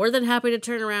 I'm more than happy to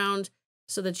turn around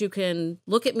so that you can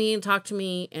look at me and talk to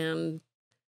me and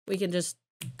we can just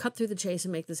cut through the chase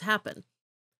and make this happen.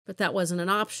 But that wasn't an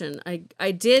option.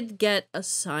 I did get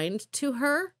assigned to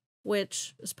her,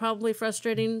 which is probably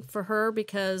frustrating for her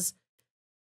because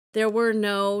there were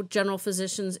no general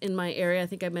physicians in my area. I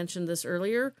think I mentioned this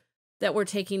earlier, that were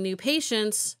taking new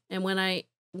patients. And when I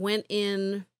went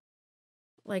in,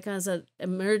 like as an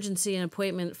emergency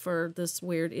appointment for this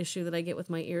weird issue that I get with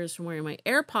my ears from wearing my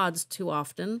AirPods too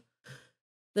often,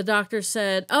 the doctor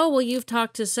said, oh, well, you've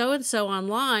talked to so-and-so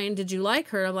online. Did you like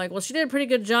her? I'm like, well, she did a pretty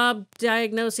good job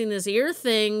diagnosing this ear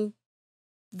thing,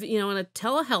 in a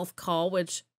telehealth call,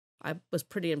 which I was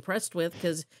pretty impressed with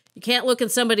because you can't look in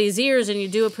somebody's ears and you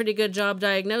do a pretty good job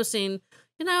diagnosing.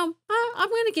 I'm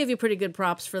going to give you pretty good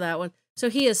props for that one. So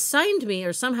he assigned me,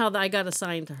 or somehow I got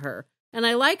assigned to her. And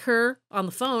I like her on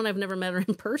the phone. I've never met her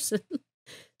in person.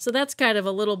 So that's kind of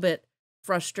a little bit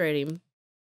frustrating.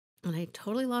 And I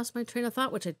totally lost my train of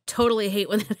thought, which I totally hate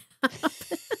when that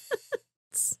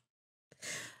happens.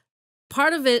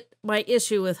 Part of it, my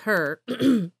issue with her,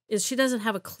 is she doesn't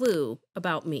have a clue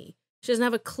about me. She doesn't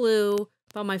have a clue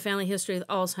about my family history with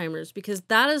Alzheimer's, because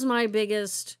that is my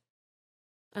biggest,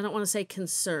 I don't want to say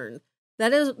concern.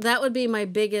 That would be my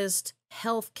biggest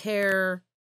healthcare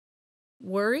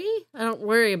worry. I don't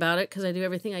worry about it because I do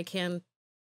everything I can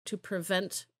to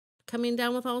prevent coming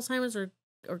down with Alzheimer's or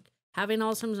having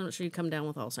Alzheimer's. I'm not sure you come down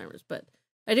with Alzheimer's, but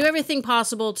I do everything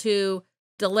possible to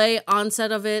delay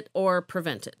onset of it or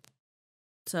prevent it.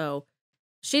 So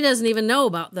she doesn't even know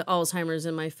about the Alzheimer's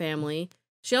in my family.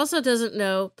 She also doesn't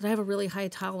know that I have a really high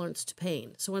tolerance to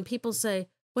pain. So when people say,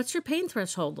 what's your pain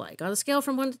threshold like? On a scale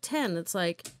from 1 to 10, it's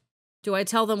like, do I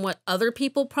tell them what other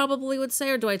people probably would say,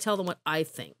 or do I tell them what I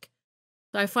think?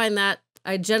 So I find that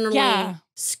I generally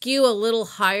skew a little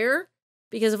higher,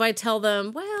 because if I tell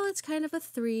them, well, it's kind of a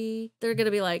 3, they're going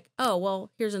to be like, oh,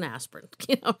 well, here's an aspirin,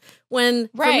 when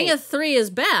for me a 3 is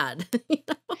bad.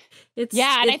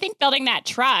 And I think building that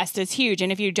trust is huge.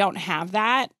 And if you don't have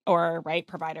that, or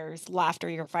providers left, or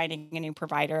you're finding a new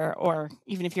provider, or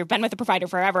even if you've been with a provider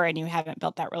forever and you haven't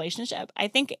built that relationship, I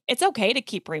think it's okay to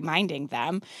keep reminding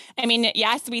them. I mean,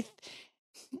 yes,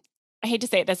 I hate to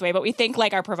say it this way, but we think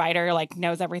like our provider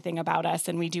knows everything about us,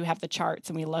 and we do have the charts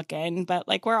and we look in, but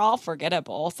we're all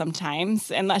forgettable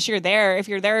sometimes, unless you're there. If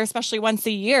you're there, especially once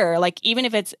a year, even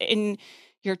if it's in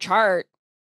your chart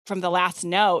from the last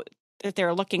note, if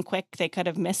they're looking quick, they could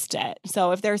have missed it.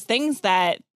 So if there's things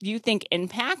that you think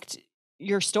impact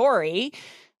your story,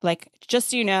 just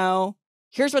so you know,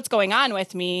 here's what's going on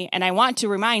with me, and I want to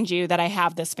remind you that I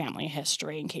have this family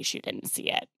history in case you didn't see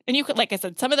it. And you could, like I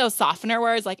said, some of those softener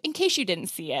words, in case you didn't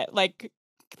see it,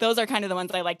 those are kind of the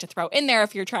ones I like to throw in there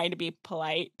if you're trying to be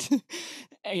polite,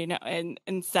 and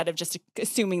instead of just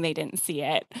assuming they didn't see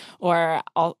it.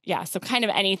 So kind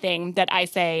of anything that I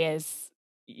say is,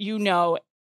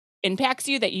 impacts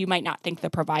you that you might not think the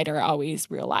provider always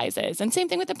realizes. And same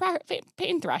thing with the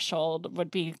pain threshold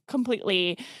would be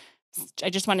completely,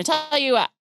 I just want to tell you,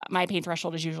 my pain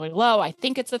threshold is usually low. I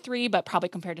think it's a 3, but probably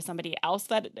compared to somebody else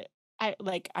that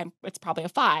it's probably a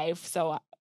 5. So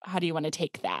how do you want to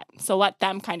take that? So let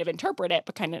them kind of interpret it,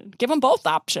 but kind of give them both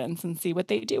options and see what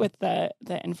they do with the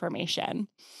information.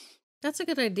 That's a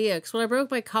good idea. Because when I broke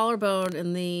my collarbone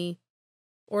and the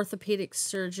orthopedic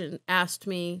surgeon asked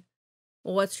me,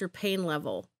 well, what's your pain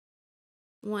level?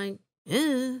 I'm like,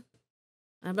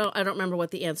 I don't remember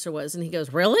what the answer was. And he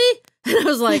goes, really? And I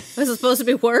was like, was it supposed to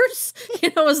be worse?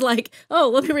 I was like, oh,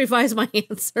 let me revise my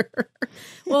answer.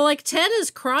 Well, 10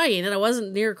 is crying, and I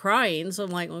wasn't near crying. So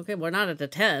I'm like, okay, we're not at a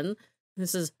 10.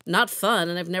 This is not fun,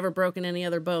 and I've never broken any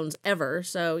other bones ever.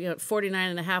 So, 49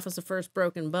 and a half was the first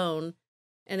broken bone,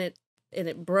 and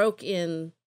it broke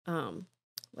in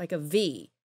like a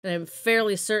V. And I'm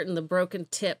fairly certain the broken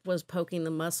tip was poking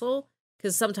the muscle,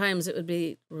 because sometimes it would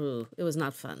be, it was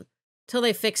not fun. Till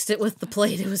they fixed it with the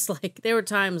plate, it was there were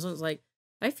times when it was like,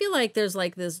 I feel like there's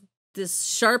this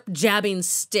sharp jabbing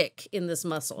stick in this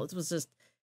muscle. It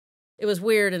was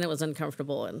weird, and it was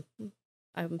uncomfortable. And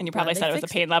you probably said it was a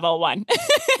pain level 1.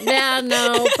 Yeah,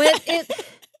 no, but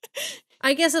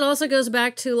I guess it also goes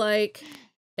back to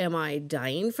am I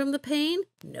dying from the pain?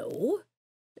 No.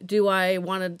 Do I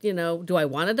want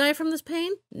to die from this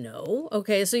pain? No.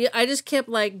 Okay. So I just kept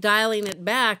dialing it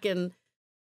back, and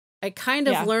I kind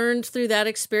of learned through that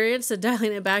experience that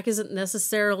dialing it back isn't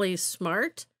necessarily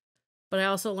smart, but I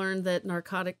also learned that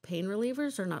narcotic pain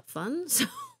relievers are not fun. So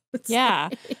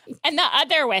and the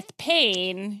other with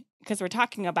pain, because we're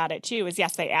talking about it too, is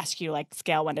yes, they ask you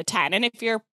scale 1 to 10. And if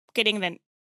you're getting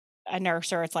a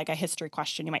nurse, or it's a history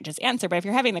question, you might just answer. But if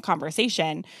you're having the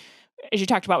conversation, as you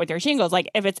talked about with your shingles,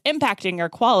 if it's impacting your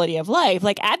quality of life,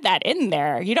 add that in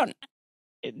there. You don't,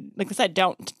 like I said,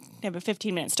 don't have a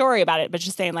 15-minute story about it, but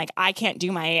just saying I can't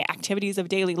do my activities of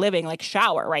daily living,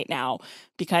 shower right now,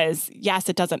 because yes,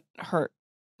 it doesn't hurt.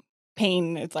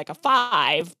 Pain, it's a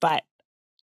 5, but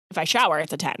if I shower,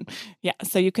 it's a 10. Yeah.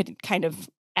 So you could kind of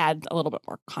add a little bit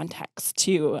more context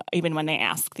to, even when they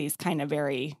ask these kind of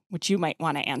which you might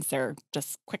want to answer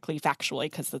just quickly, factually,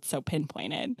 because it's so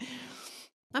pinpointed.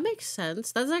 That makes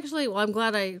sense. That's actually, well, I'm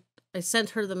glad I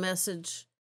sent her the message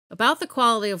about the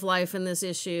quality of life in this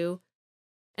issue.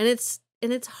 And it's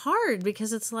hard,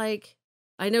 because it's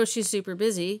I know she's super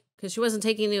busy because she wasn't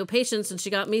taking new patients, and she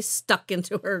got me stuck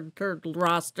into her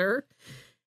roster.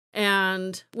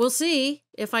 And we'll see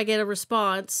if I get a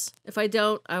response. If I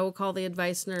don't, I will call the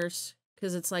advice nurse,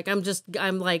 because it's I'm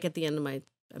at the end of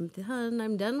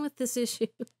I'm done with this issue.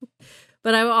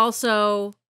 But I'm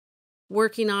also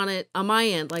working on it on my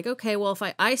end. Okay, well, if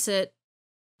I ice it,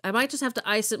 I might just have to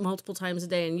ice it multiple times a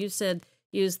day. And you said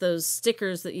use those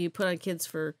stickers that you put on kids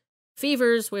for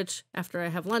fevers, which after I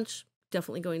have lunch,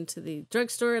 definitely going to the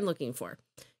drugstore and looking for,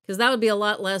 because that would be a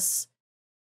lot less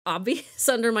obvious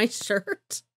under my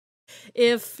shirt.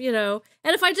 If, and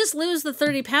if I just lose the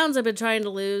 30 pounds I've been trying to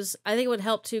lose, I think it would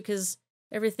help too, because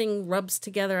everything rubs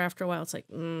together after a while. It's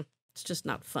it's just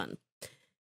not fun.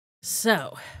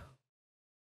 So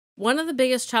one of the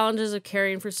biggest challenges of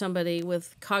caring for somebody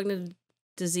with cognitive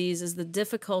disease is the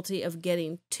difficulty of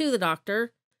getting to the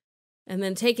doctor, and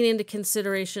then taking into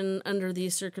consideration under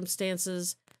these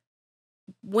circumstances,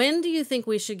 when do you think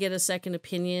we should get a second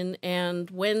opinion, and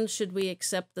when should we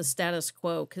accept the status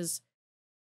quo? Because,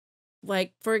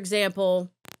 for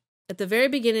example, at the very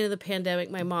beginning of the pandemic,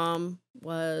 my mom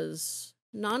was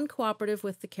non-cooperative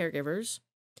with the caregivers,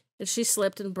 and she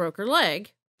slipped and broke her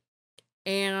leg.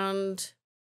 And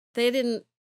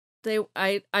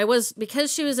I was,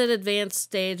 because she was at advanced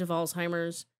stage of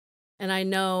Alzheimer's, and I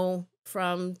know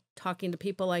from talking to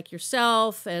people like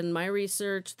yourself and my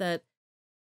research that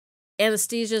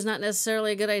anesthesia is not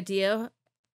necessarily a good idea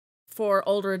for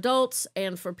older adults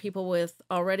and for people with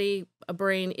already a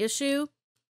brain issue.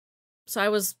 So I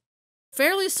was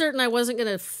fairly certain I wasn't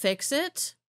going to fix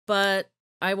it, but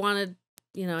I wanted,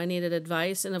 I needed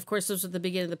advice. And of course, this was at the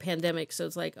beginning of the pandemic. So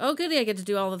it's like, oh, goody, I get to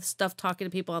do all the stuff talking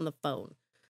to people on the phone,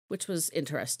 which was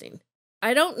interesting.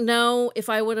 I don't know if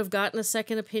I would have gotten a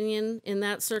second opinion in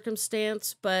that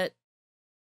circumstance, but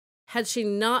had she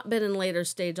not been in later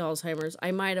stage Alzheimer's,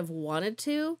 I might have wanted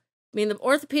to. I mean, the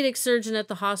orthopedic surgeon at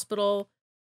the hospital,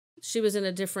 she was in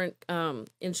a different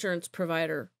insurance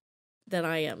provider than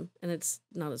I am, and it's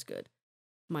not as good.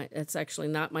 It's actually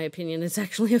not my opinion. It's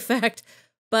actually a fact.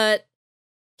 But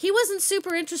he wasn't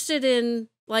super interested in,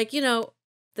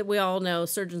 that we all know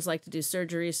surgeons like to do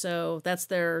surgery, so that's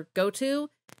their go-to.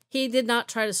 He did not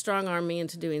try to strong arm me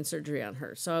into doing surgery on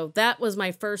her. So that was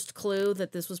my first clue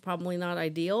that this was probably not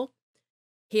ideal.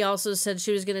 He also said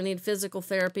she was going to need physical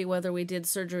therapy whether we did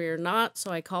surgery or not. So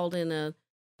I called in a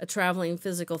traveling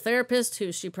physical therapist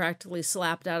who she practically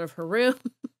slapped out of her room.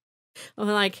 I'm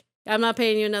like, I'm not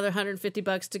paying you another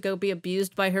 $150 to go be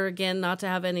abused by her again, not to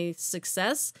have any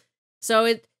success.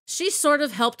 So she sort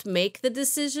of helped make the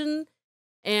decision,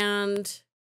 and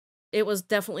it was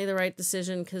definitely the right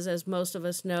decision because, as most of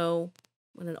us know,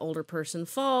 when an older person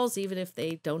falls, even if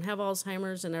they don't have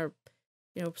Alzheimer's and are,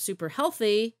 super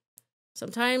healthy,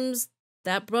 sometimes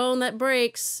that bone that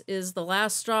breaks is the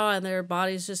last straw and their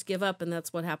bodies just give up. And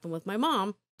that's what happened with my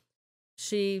mom.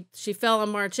 She fell on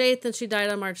March 8th and she died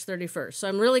on March 31st. So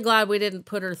I'm really glad we didn't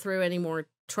put her through any more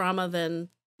trauma than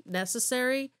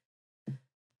necessary.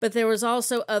 But there was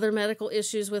also other medical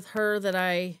issues with her that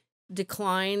I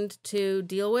declined to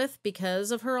deal with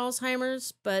because of her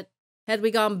Alzheimer's. But had we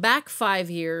gone back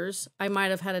 5 years, I might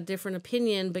have had a different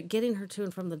opinion. But getting her to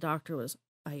and from the doctor was,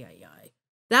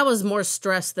 that was more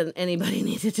stress than anybody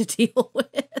needed to deal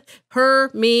with. Her,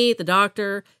 me, the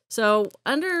doctor. So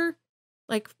under,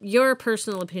 your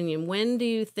personal opinion, when do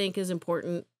you think is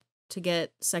important to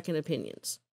get second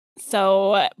opinions?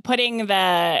 So putting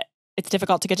it's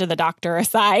difficult to get to the doctor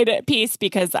aside piece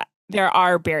because there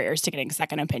are barriers to getting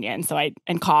second opinion.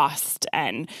 And cost.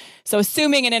 And so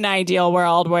assuming in an ideal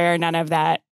world where none of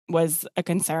that was a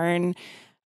concern,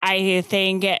 I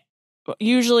think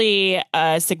usually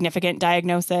a significant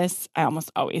diagnosis, I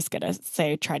almost always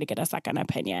try to get a second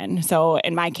opinion. So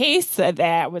in my case,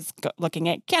 that was looking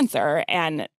at cancer,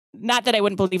 and not that I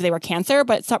wouldn't believe they were cancer,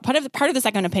 but part of the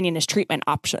second opinion is treatment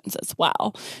options as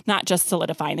well, not just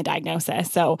solidifying the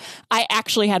diagnosis. So I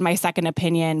actually had my second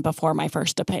opinion before my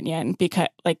first opinion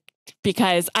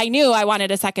because I knew I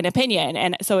wanted a second opinion.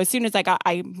 And so as soon as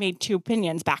I made two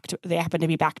opinions they happened to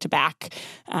be back to back.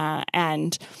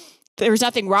 And there was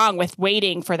nothing wrong with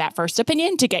waiting for that first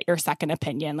opinion to get your second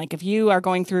opinion. If you are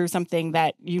going through something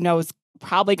that is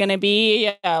probably going to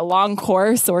be a long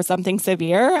course or something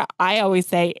severe, I always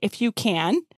say, if you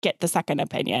can, get the second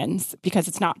opinions, because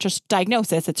it's not just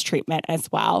diagnosis, it's treatment as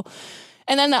well.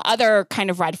 And then the other kind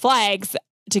of red flags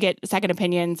to get second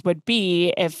opinions would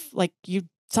be if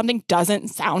something doesn't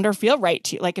sound or feel right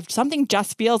to you. If something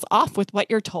just feels off with what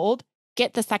you're told,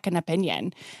 get the second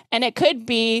opinion. And it could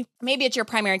be, maybe it's your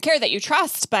primary care that you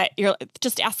trust, but you're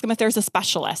just ask them if there's a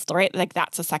specialist, right?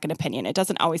 That's a second opinion. It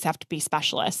doesn't always have to be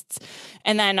specialists.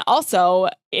 And then also,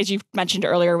 as you mentioned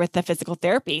earlier with the physical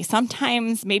therapy,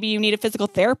 sometimes maybe you need a physical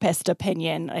therapist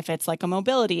opinion if it's a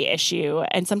mobility issue.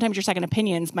 And sometimes your second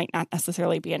opinions might not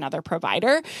necessarily be another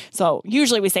provider. So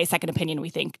usually we say second opinion, we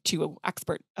think two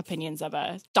expert opinions of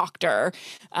a doctor.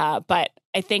 But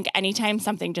I think anytime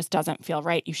something just doesn't feel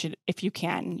right, you should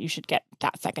get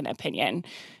that second opinion.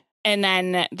 And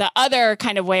then the other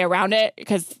kind of way around it,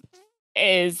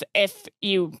 is if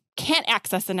you can't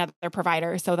access another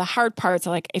provider. So the hard parts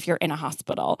are if you're in a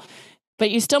hospital, but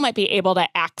you still might be able to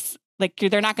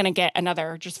they're not going to get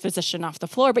another just physician off the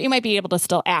floor, but you might be able to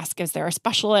still ask, is there a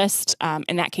specialist?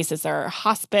 In that case, is there a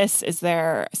hospice? Is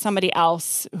there somebody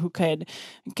else who could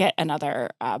get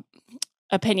another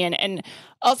opinion? And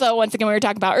also, once again, we were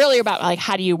talking about earlier about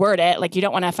how do you word it? You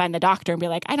don't want to offend the doctor and be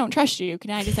I don't trust you.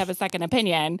 Can I just have a second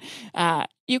opinion?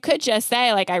 You could just say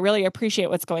I really appreciate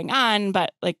what's going on,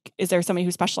 but is there somebody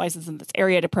who specializes in this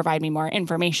area to provide me more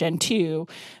information too?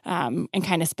 And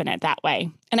kind of spin it that way.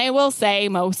 And I will say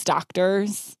most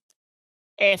doctors,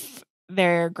 if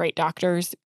they're great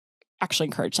doctors, actually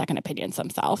encourage second opinions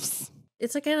themselves.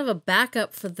 It's like kind of a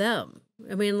backup for them.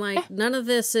 I mean, like none of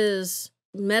this is,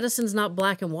 medicine's not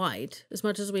black and white as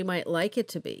much as we might like it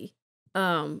to be.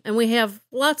 And we have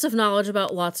lots of knowledge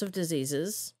about lots of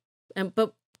diseases.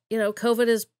 But COVID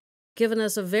has given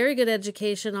us a very good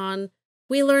education on,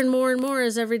 we learn more and more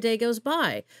as every day goes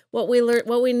by. What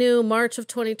we knew March of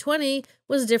 2020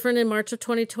 was different in March of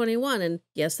 2021. And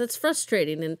yes, that's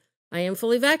frustrating. And I am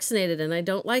fully vaccinated, and I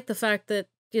don't like the fact that,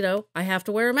 I have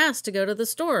to wear a mask to go to the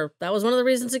store. That was one of the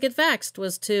reasons to get vaxxed,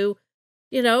 was to,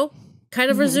 kind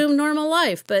of resume normal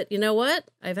life. But you know what?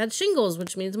 I've had shingles,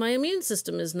 which means my immune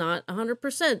system is not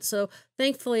 100%. So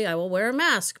thankfully, I will wear a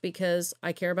mask because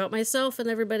I care about myself and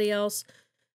everybody else.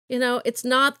 It's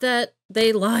not that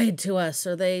they lied to us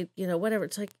or they, whatever.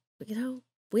 It's like,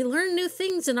 we learn new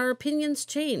things and our opinions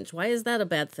change. Why is that a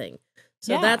bad thing?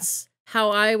 So that's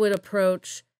how I would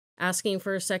approach asking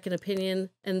for a second opinion.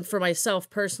 And for myself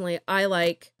personally, I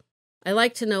like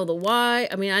to know the why.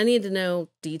 I mean, I need to know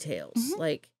details.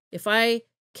 Like, if I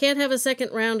can't have a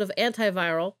second round of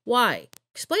antiviral, why?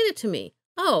 Explain it to me.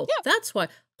 Oh, that's why.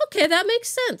 Okay, that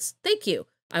makes sense. Thank you.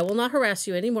 I will not harass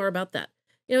you anymore about that.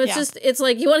 It's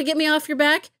like, you want to get me off your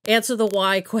back? Answer the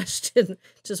why question,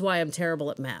 which is why I'm terrible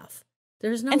at math.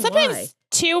 There's no and sometimes, why.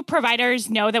 Too, providers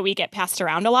know that we get passed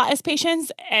around a lot as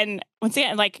patients. And once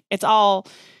again, like, it's all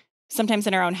sometimes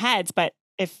in our own heads, but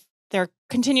if they're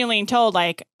continually told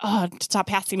like, oh, stop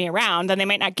passing me around, then they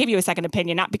might not give you a second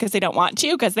opinion, not because they don't want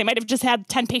to, because they might have just had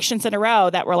 10 patients in a row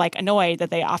that were like annoyed that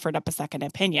they offered up a second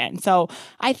opinion. So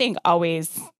I think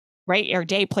always, right, your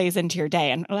day plays into your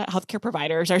day, and healthcare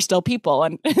providers are still people,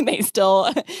 and they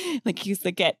still, like you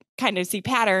said, kind of see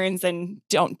patterns and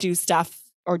don't do stuff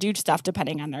or do stuff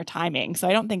depending on their timing. So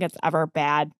I don't think it's ever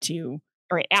bad to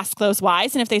ask those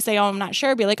whys. And if they say, oh, I'm not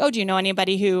sure, be like, oh, do you know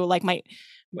anybody who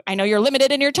I know you're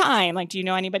limited in your time. Like, do you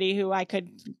know anybody who I could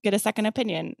get a second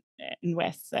opinion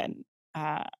with? And,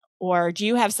 or do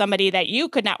you have somebody that you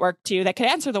could network to that could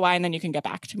answer the why? And then you can get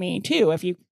back to me too.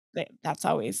 That's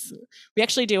always, we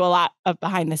actually do a lot of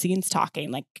behind the scenes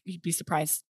talking. Like, you'd be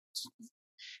surprised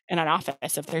in an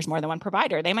office, if there's more than one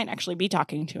provider, they might actually be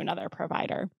talking to another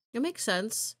provider. It makes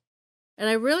sense. And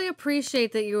I really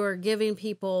appreciate that you are giving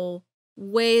people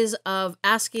ways of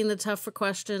asking the tougher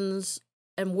questions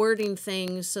and wording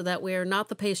things so that we are not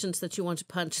the patients that you want to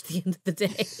punch at the end of the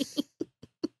day.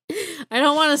 I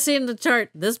don't want to see in the chart,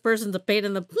 this person's a pain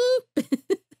in the poop.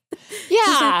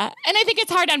 Yeah. And I think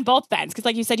it's hard on both ends because,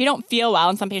 like you said, you don't feel well.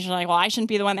 And some patients are like, well, I shouldn't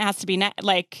be the one that has to be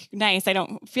nice. I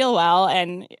don't feel well.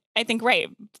 And I think, right,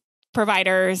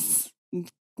 providers,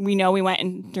 we know we went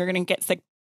and you're going to get sick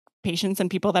patients and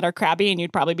people that are crabby, and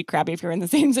you'd probably be crabby if you're in the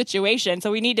same situation.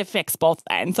 So we need to fix both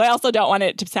ends. So I also don't want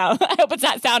it to sound, I hope it's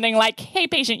not sounding like, hey,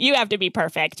 patient, you have to be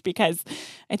perfect, because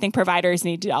I think providers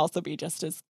need to also be just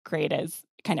as great as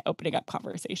kind of opening up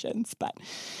conversations. But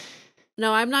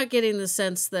no, I'm not getting the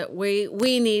sense that we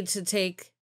need to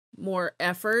take more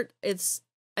effort. It's,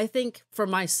 I think for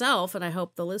myself, and I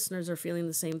hope the listeners are feeling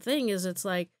the same thing, is it's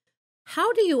like,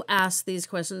 how do you ask these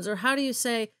questions? Or how do you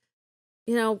say,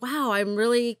 wow, I'm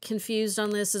really confused on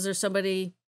this. Is there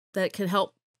somebody that can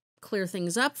help clear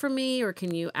things up for me? Or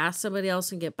can you ask somebody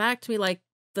else and get back to me? Like,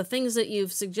 the things that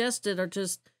you've suggested are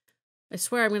just, I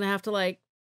swear I'm going to have to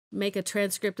make a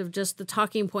transcript of just the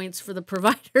talking points for the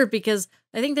provider, because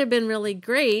I think they've been really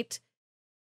great.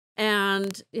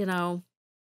 And,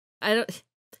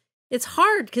 it's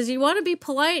hard because you want to be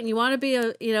polite and you want to be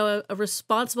a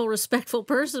responsible, respectful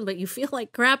person, but you feel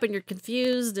like crap and you're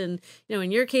confused. And, in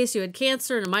your case, you had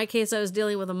cancer. And in my case, I was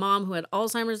dealing with a mom who had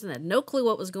Alzheimer's and had no clue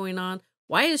what was going on.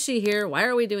 Why is she here? Why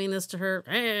are we doing this to her?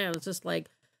 It was just like,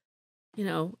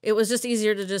 it was just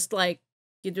easier to just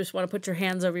you just want to put your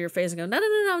hands over your face and go, no,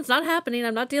 it's not happening.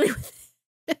 I'm not dealing with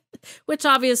it, which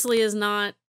obviously is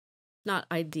not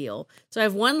ideal. So I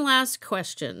have one last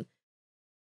question.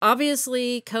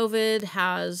 Obviously, COVID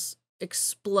has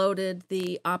exploded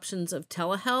the options of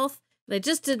telehealth. And I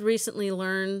just did recently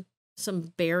learn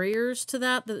some barriers to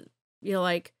that,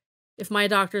 if my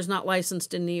doctor's not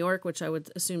licensed in New York, which I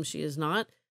would assume she is not,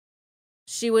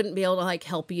 she wouldn't be able to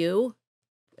help you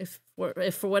if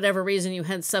for whatever reason you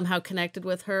had somehow connected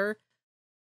with her.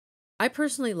 I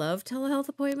personally love telehealth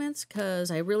appointments because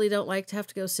I really don't like to have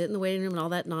to go sit in the waiting room and all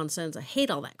that nonsense. I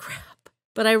hate all that crap.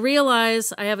 But I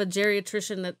realize I have a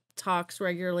geriatrician that talks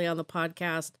regularly on the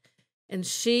podcast, and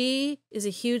she is a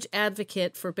huge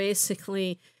advocate for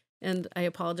basically, and I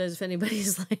apologize if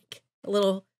anybody's a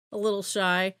little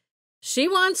shy. She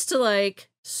wants to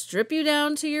strip you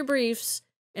down to your briefs,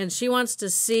 and she wants to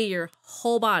see your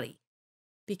whole body,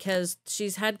 because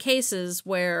she's had cases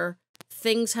where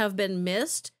things have been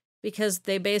missed because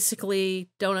they basically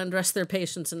don't undress their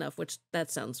patients enough, which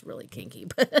that sounds really kinky.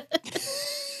 But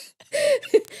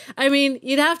I mean,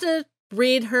 you'd have to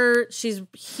read her. She's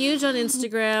huge on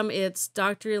Instagram. It's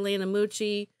Dr. Elena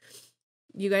Mucci.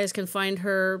 You guys can find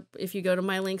her if you go to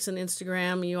my links on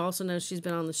Instagram. You also know she's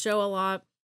been on the show a lot.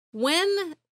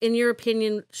 When, in your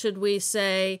opinion, should we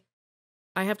say,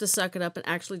 I have to suck it up and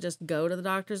actually just go to the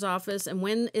doctor's office? And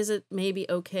when is it maybe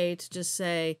okay to just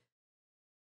say,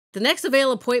 the next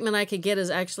available appointment I could get is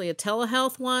actually a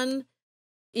telehealth one,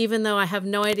 even though I have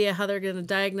no idea how they're going to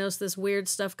diagnose this weird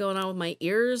stuff going on with my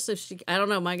ears. I don't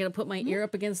know, am I going to put my ear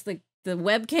up against the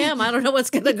webcam? I don't know what's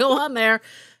going to go on there.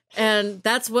 And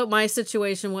that's what my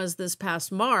situation was this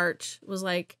past March. It was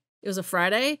like, it was a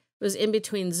Friday. It was in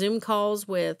between Zoom calls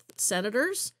with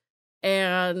senators.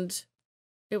 And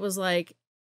it was like,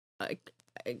 I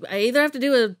either have to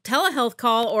do a telehealth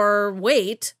call or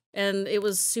wait. And it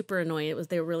was super annoying.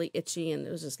 They were really itchy, and it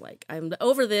was just like, I'm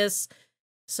over this.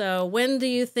 So when do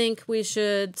you think we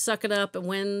should suck it up, and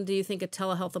when do you think a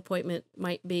telehealth appointment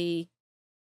might be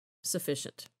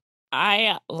sufficient?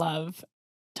 I love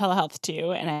telehealth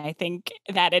too, and I think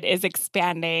that it is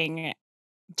expanding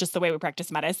just the way we practice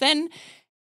medicine.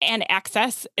 And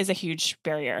access is a huge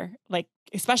barrier, like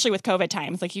especially with COVID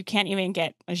times. Like you can't even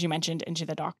get, as you mentioned, into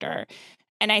the doctor.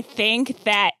 And I think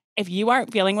that if you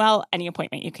aren't feeling well, any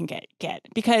appointment you can get,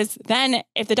 because then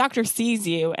if the doctor sees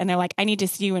you and they're like, I need to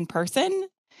see you in person,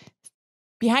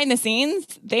 behind the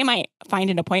scenes, they might find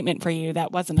an appointment for you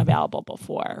that wasn't available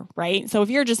before, right? So if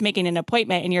you're just making an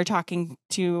appointment and you're talking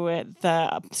to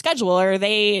the scheduler,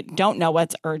 they don't know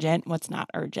what's urgent, what's not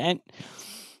urgent.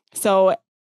 So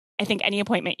I think any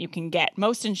appointment you can get.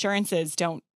 Most insurances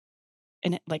don't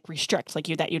restrict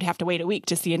that you'd have to wait a week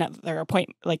to see another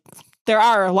appointment. Like there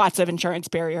are lots of insurance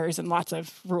barriers and lots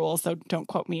of rules. So don't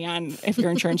quote me on if your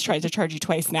insurance tries to charge you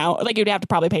twice now. Like you'd have to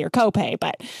probably pay your copay.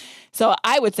 But so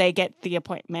I would say get the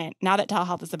appointment now that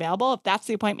telehealth is available. If that's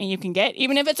the appointment you can get,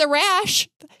 even if it's a rash,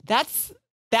 that's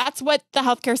what the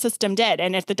healthcare system did.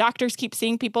 And if the doctors keep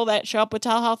seeing people that show up with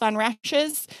telehealth on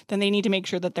rashes, then they need to make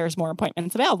sure that there's more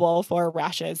appointments available for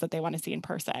rashes that they want to see in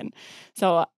person.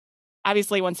 So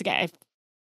obviously, once again,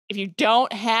 if you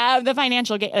don't have the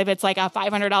financial gain, if it's like a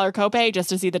 $500 copay just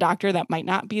to see the doctor, that might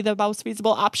not be the most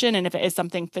feasible option. And if it is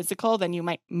something physical, then you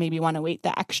might maybe want to wait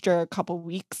the extra couple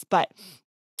weeks,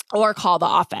 or call the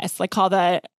office, like call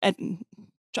the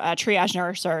triage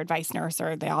nurse or advice nurse,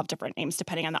 or they all have different names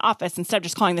depending on the office, instead of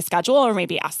just calling the schedule, or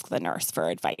maybe ask the nurse for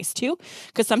advice too,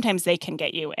 because sometimes they can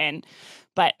get you in.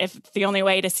 But if the only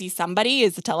way to see somebody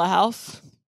is the telehealth,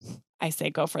 I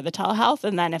say go for the telehealth.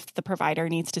 And then if the provider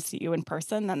needs to see you in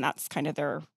person, then that's kind of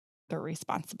their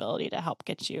responsibility to help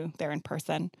get you there in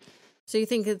person. So you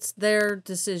think it's their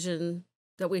decision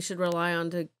that we should rely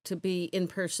on to be in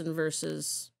person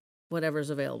versus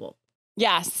whatever's available?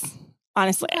 Yes.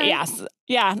 Honestly, okay. Yes.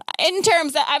 Yeah. In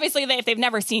terms of, obviously, if they've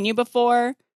never seen you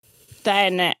before,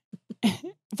 then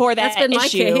for that That's been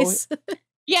issue, my case.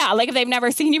 yeah, like if they've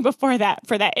never seen you before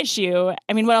for that issue,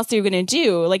 I mean, what else are you going to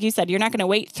do? Like you said, you're not going to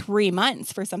wait 3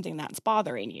 months for something that's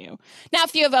bothering you. Now,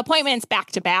 if you have appointments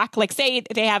back to back, like say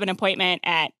they have an appointment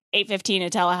at 8:15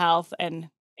 at telehealth and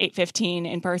 8:15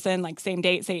 in person, like same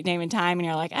date, same name and time, and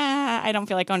you're like, I don't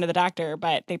feel like going to the doctor,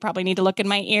 but they probably need to look in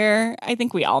my ear. I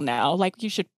think we all know, like you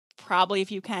should probably,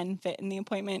 if you can, fit in the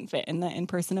appointment, fit in the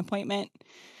in-person appointment.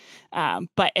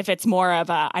 But if it's more of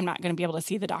I'm not going to be able to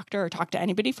see the doctor or talk to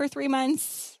anybody for 3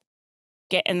 months,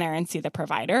 get in there and see the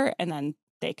provider, and then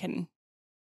they can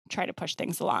try to push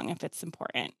things along if it's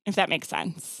important, if that makes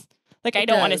sense. Like, I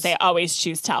don't want to say always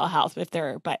choose telehealth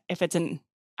but if it's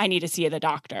I need to see the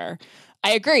doctor.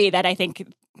 I agree that I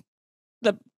think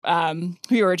the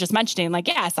who you were just mentioning, like,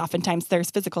 yes, oftentimes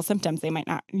there's physical symptoms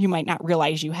you might not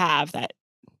realize you have, that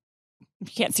if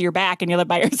you can't see your back and you live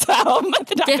by yourself,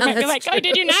 the doctor might be like, true. Oh,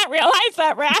 did you not realize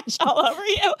that rash all over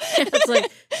you? Yeah,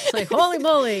 it's like, holy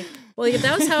moly. Well, yeah,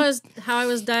 that was how I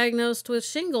was diagnosed with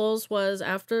shingles, was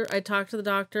after I talked to the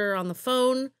doctor on the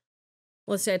phone.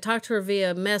 Let's see, I talked to her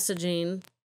via messaging,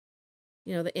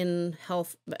 the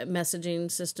in-health messaging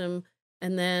system.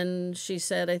 And then she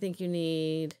said, I think you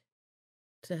need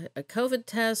a COVID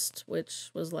test,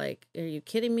 which was like, are you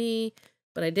kidding me?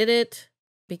 But I did it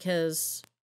because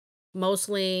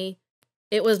mostly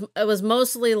it was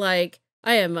mostly like,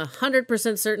 I am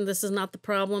 100% certain this is not the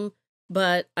problem,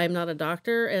 but I'm not a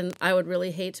doctor, and I would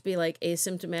really hate to be like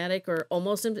asymptomatic or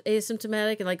almost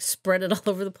asymptomatic and like spread it all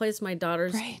over the place. My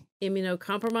daughter's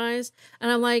immunocompromised,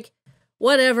 and I'm like,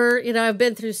 whatever, I've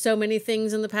been through so many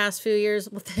things in the past few years.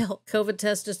 What the hell, COVID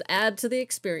tests just add to the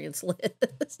experience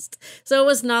list. So it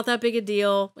was not that big a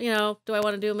deal. Do I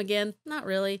want to do them again? Not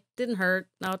really. Didn't hurt.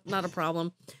 Not a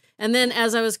problem. And then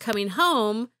as I was coming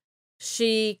home,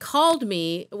 she called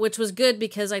me, which was good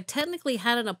because I technically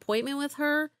had an appointment with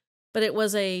her, but it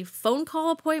was a phone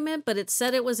call appointment, but it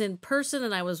said it was in person,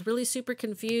 and I was really super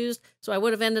confused. So I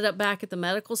would have ended up back at the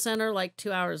medical center like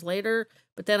 2 hours later.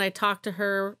 But then I talked to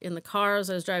her in the car as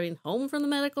I was driving home from the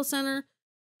medical center.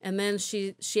 And then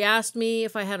she asked me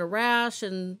if I had a rash,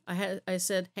 and I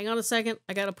said, hang on a second,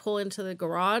 I got to pull into the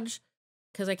garage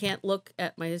because I can't look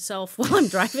at myself while I'm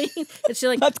driving. And she's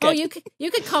like, oh, you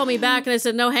could call me back. And I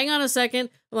said, no, hang on a second.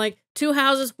 I'm like, 2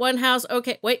 houses, 1 house.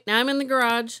 Okay, wait, now I'm in the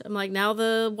garage. I'm like, now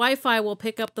the Wi-Fi will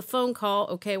pick up the phone call.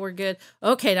 Okay, we're good.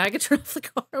 Okay, now I can turn off the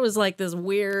car. It was like this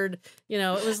weird,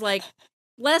 it was like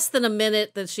less than a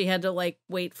minute that she had to like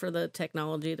wait for the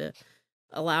technology to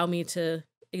allow me to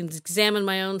examine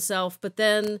my own self. But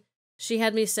then she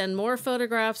had me send more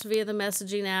photographs via the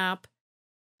messaging app.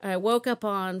 I woke up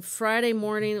on Friday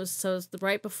morning. It was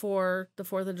right before the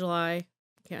 4th of July.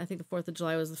 I think the 4th of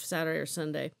July was the Saturday or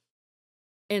Sunday.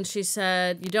 And she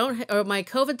said, my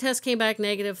COVID test came back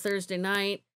negative Thursday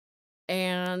night.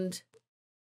 And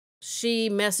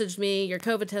she messaged me, your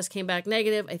COVID test came back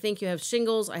negative. I think you have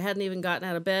shingles. I hadn't even gotten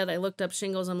out of bed. I looked up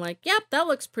shingles. I'm like, yep, that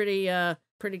looks pretty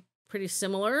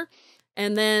similar.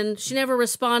 And then she never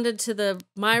responded to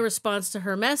my response to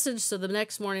her message. So the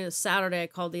next morning, the Saturday, I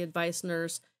called the advice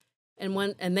nurse,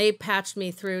 and they patched me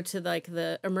through to like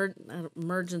the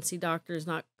emergency doctors,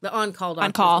 not the on-call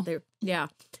doctors. On-call. Yeah.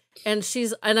 And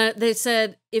they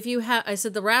said, I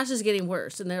said, the rash is getting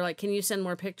worse. And they're like, can you send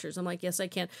more pictures? I'm like, yes, I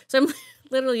can. So I'm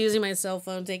literally using my cell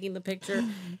phone, taking the picture,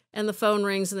 and the phone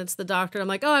rings and it's the doctor. I'm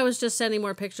like, oh, I was just sending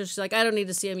more pictures. She's like, I don't need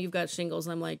to see them. You've got shingles.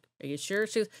 And I'm like, are you sure?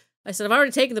 I said, I've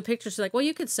already taken the picture. She's like, well,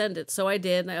 you could send it. So I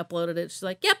did, and I uploaded it. She's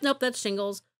like, yep, nope, that's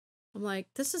shingles. I'm like,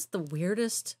 this is the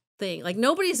weirdest thing. Like,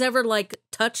 nobody's ever, like,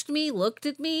 touched me, looked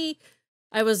at me.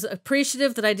 I was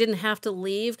appreciative that I didn't have to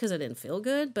leave because I didn't feel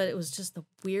good, but it was just the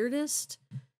weirdest.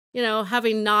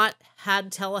 Having not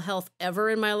had telehealth ever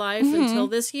in my life until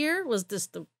this year was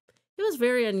just it was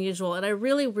very unusual. And I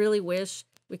really, really wish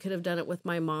we could have done it with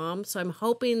my mom. So I'm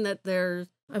hoping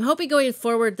going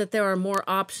forward that there are more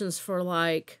options for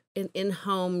like an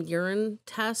in-home urine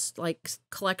test, like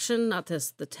collection, not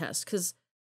the test, because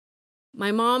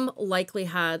my mom likely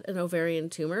had an ovarian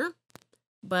tumor,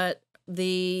 but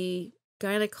the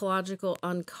gynecological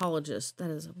oncologist, that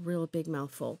is a real big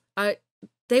mouthful,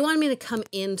 they wanted me to come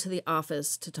into the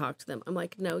office to talk to them. I'm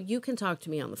like, no, you can talk to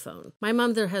me on the phone. My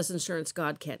mom there has insurance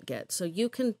God can't get, so you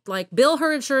can like bill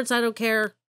her insurance, I don't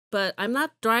care, but I'm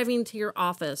not driving to your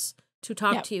office to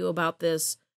talk to you about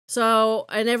this. So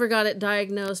I never got it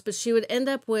diagnosed, but she would end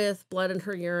up with blood in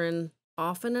her urine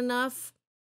often enough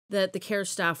that the care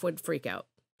staff would freak out.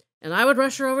 And I would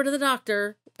rush her over to the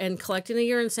doctor, and collecting a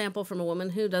urine sample from a woman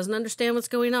who doesn't understand what's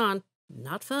going on,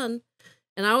 not fun.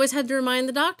 And I always had to remind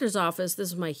the doctor's office,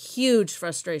 this is my huge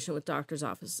frustration with doctor's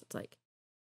office. It's like,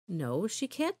 no, she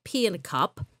can't pee in a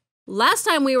cup. Last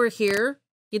time we were here,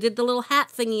 you did the little hat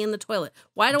thingy in the toilet.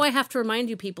 Why do I have to remind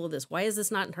you people of this? Why is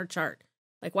this not in her chart?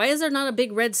 Like, why is there not a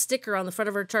big red sticker on the front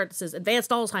of her chart that says advanced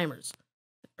Alzheimer's?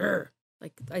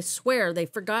 Like, I swear they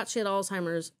forgot she had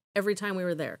Alzheimer's every time we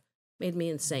were there. Made me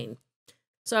insane.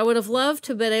 So I would have loved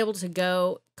to have been able to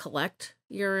go collect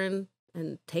urine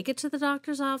and take it to the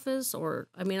doctor's office.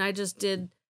 I just did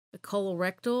a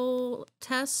colorectal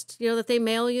test, that they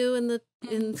mail you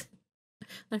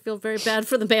I feel very bad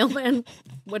for the mailman.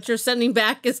 What you're sending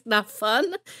back is not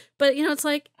fun. But, it's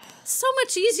like so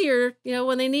much easier,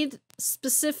 when they need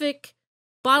specific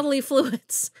bodily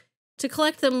fluids to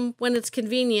collect them when it's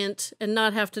convenient and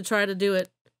not have to try to do it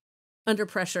under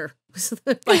pressure.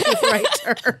 The right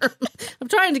term. I'm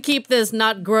trying to keep this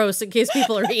not gross in case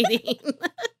people are eating.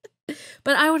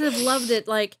 But I would have loved it.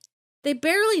 Like, they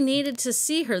barely needed to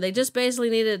see her. They just basically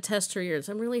needed to test her urine.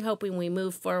 So I'm really hoping we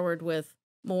move forward with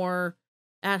more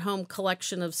at-home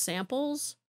collection of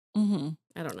samples. Mm-hmm.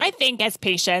 I don't know. I think as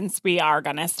patients, we are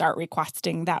going to start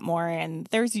requesting that more, and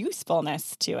there's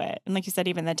usefulness to it. And like you said,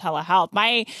 even the telehealth.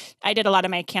 I did a lot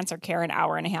of my cancer care an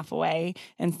hour and a half away,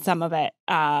 and some of it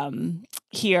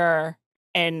here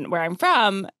and where I'm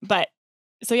from. But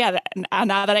so yeah,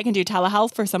 now that I can do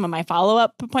telehealth for some of my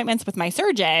follow-up appointments with my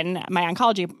surgeon, my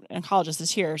oncologist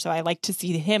is here, so I like to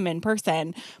see him in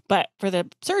person. But for the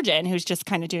surgeon who's just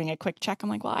kind of doing a quick check, I'm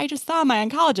like, well, I just saw my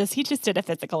oncologist. He just did a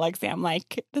physical exam.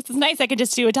 Like, this is nice. I could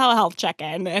just do a telehealth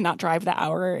check-in and not drive the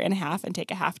hour and a half and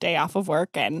take a half day off of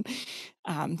work. And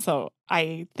so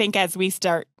I think as we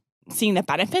start seeing the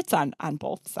benefits on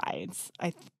both sides.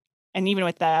 And even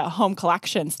with the home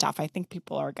collection stuff, I think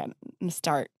people are going to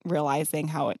start realizing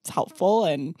how it's helpful.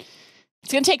 And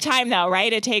it's going to take time, though,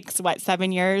 right? It takes,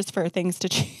 7 years for things to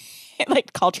change,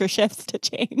 like culture shifts to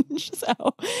change. So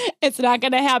it's not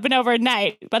going to happen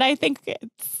overnight. But I think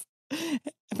if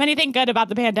anything good about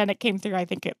the pandemic came through, I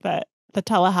think the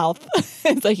telehealth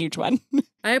is a huge one.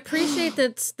 I appreciate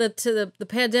that the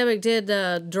pandemic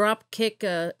did drop kick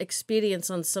expedience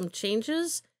on some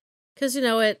changes. Because,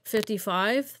 at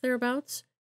 55, thereabouts,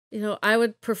 I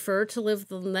would prefer to live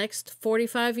the next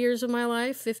 45 years of my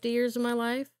life, 50 years of my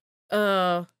life.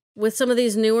 With some of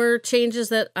these newer changes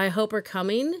that I hope are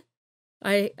coming,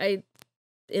 I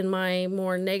in my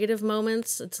more negative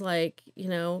moments, it's like,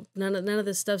 none of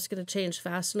this stuff's going to change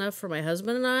fast enough for my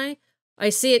husband and I. I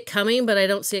see it coming, but I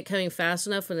don't see it coming fast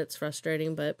enough, and it's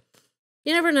frustrating, but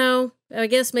you never know. I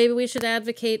guess maybe we should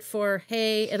advocate for,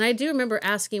 hey, and I do remember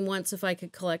asking once if I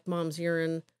could collect mom's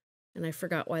urine, and I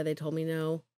forgot why they told me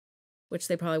no, which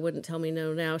they probably wouldn't tell me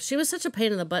no now. She was such a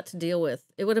pain in the butt to deal with.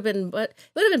 It would have been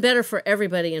better for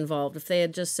everybody involved if they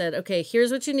had just said, okay,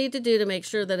 here's what you need to do to make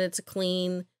sure that it's a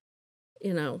clean,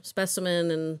 specimen,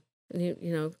 and you're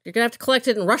going to have to collect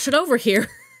it and rush it over here,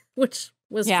 which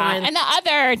was fine. And the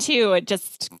other, too,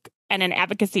 and an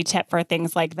advocacy tip for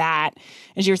things like that,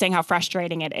 as you were saying, how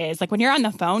frustrating it is. Like when you're on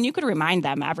the phone, you could remind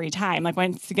them every time. Like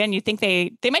once again, you think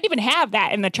they might even have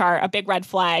that in the chart, a big red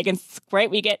flag. And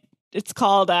it's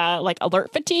called like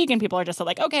alert fatigue, and people are just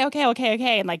like, okay,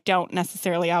 and like don't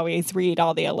necessarily always read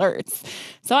all the alerts.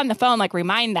 So on the phone, like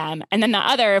remind them. And then the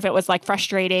other, if it was like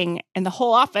frustrating and the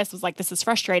whole office was like, this is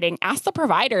frustrating, ask the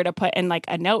provider to put in like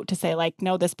a note to say like,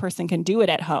 no, this person can do it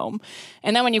at home.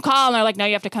 And then when you call and they're like, no,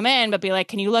 you have to come in, but be like,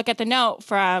 can you look at the note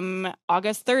from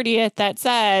August 30th that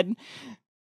said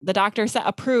the doctor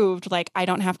approved, like, I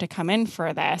don't have to come in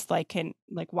for this.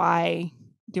 Why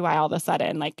do I all of a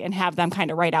sudden, like, and have them kind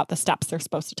of write out the steps they're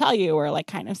supposed to tell you, or like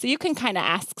kind of, so you can kind of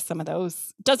ask some of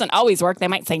those. It doesn't always work. They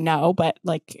might say no, but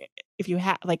like if you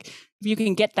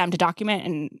can get them to document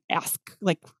and ask,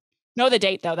 like, know the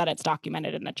date though that it's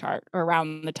documented in the chart or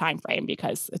around the time frame,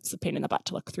 because it's a pain in the butt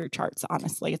to look through charts.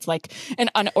 Honestly, it's like an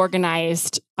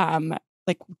unorganized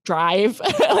like drive.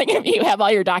 Like if you have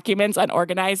all your documents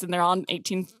unorganized and they're all in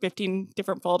 18, 15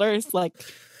 different folders, like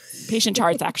patient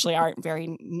charts actually aren't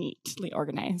very neatly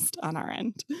organized on our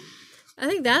end. I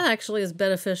think that actually is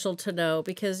beneficial to know,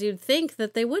 because you'd think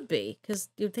that they would be, because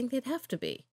you'd think they'd have to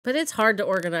be. But it's hard to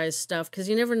organize stuff because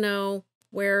you never know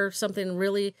where something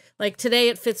really, like today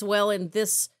it fits well in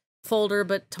this folder,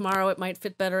 but tomorrow it might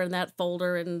fit better in that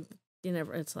folder. And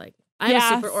it's like, I'm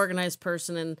a super organized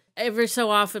person. And every so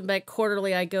often, like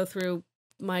quarterly, I go through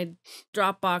my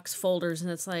Dropbox folders and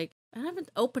it's like, I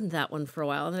haven't opened that one for a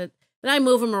while. And then I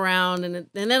move them around, and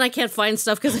then I can't find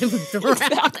stuff because I moved them around.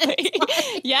 Exactly.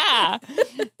 Yeah.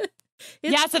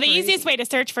 Yeah. So the easiest way to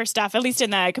search for stuff, at least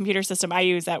in the computer system I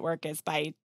use at work, is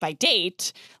by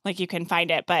date. Like you can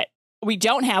find it, but we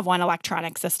don't have one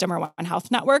electronic system or one health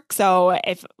network. So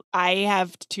if I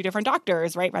have two different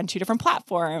doctors, right, run two different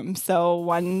platforms. So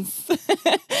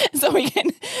so we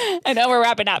can, I know we're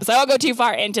wrapping up, so I won't go too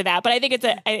far into that, but I think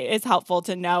it's helpful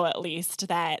to know at least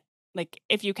that, like,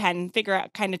 if you can figure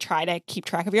out, kind of try to keep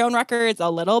track of your own records a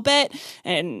little bit,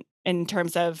 and in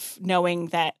terms of knowing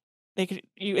that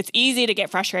it's easy to get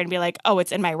frustrated and be like, oh,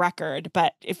 it's in my record.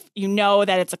 But if you know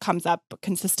that it comes up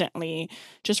consistently,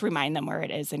 just remind them where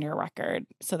it is in your record.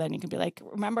 So then you can be like,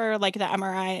 remember, like the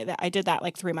MRI that I did that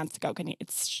like 3 months ago.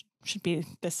 Should be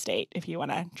this state if you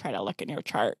want to try to look in your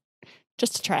chart,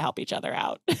 just to try to help each other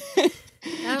out.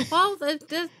 Well,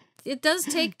 it does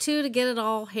take two to get it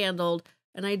all handled.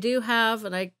 And I do have,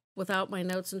 without my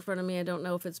notes in front of me, I don't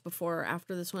know if it's before or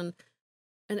after this one,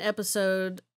 an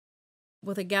episode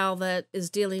with a gal that is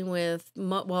dealing with,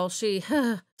 she,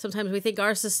 sometimes we think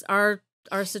our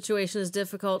situation is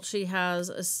difficult. She has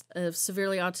a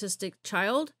severely autistic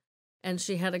child, and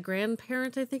she had a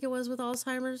grandparent, I think it was, with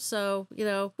Alzheimer's. So,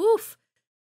 woof.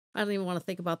 I don't even want to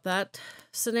think about that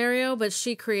scenario, but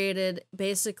she created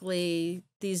basically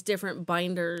these different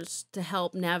binders to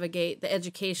help navigate the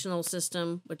educational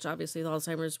system, which obviously with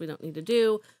Alzheimer's we don't need to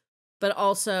do, but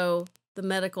also the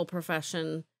medical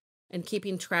profession and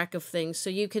keeping track of things. So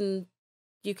you can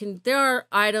there are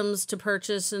items to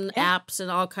purchase and apps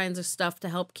and all kinds of stuff to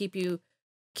help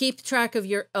keep track of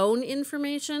your own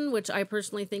information, which I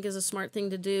personally think is a smart thing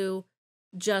to do,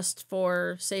 just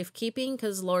for safekeeping,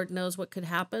 because Lord knows what could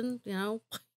happen,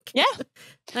 Yeah.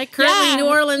 Like currently New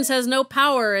Orleans has no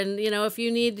power, and if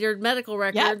you need your medical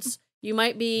records, you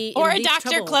might be or in a doctor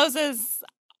trouble. Closes,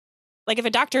 like if a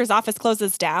doctor's office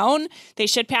closes down, they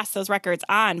should pass those records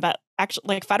on, but actually,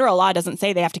 like, federal law doesn't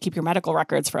say they have to keep your medical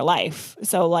records for life.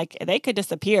 So, like, they could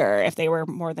disappear if they were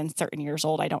more than certain years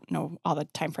old. I don't know all the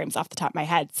timeframes off the top of my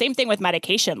head. Same thing with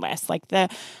medication lists. Like, the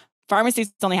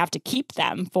pharmacies only have to keep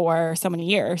them for so many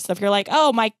years. So if you're like,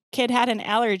 oh, my kid had an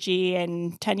allergy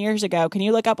and 10 years ago, can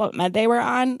you look up what med they were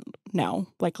on? No,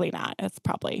 likely not. It's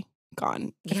probably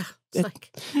gone. Yeah. It's like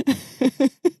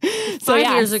so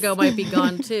 5 years ago might be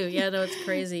gone too. Yeah, no, it's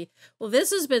crazy. Well,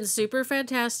 this has been super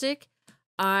fantastic.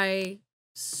 I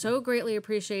so greatly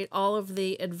appreciate all of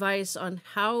the advice on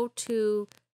how to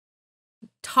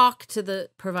talk to the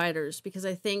providers, because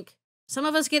I think some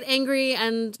of us get angry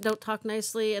and don't talk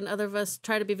nicely, and other of us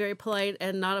try to be very polite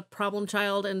and not a problem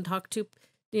child and talk to,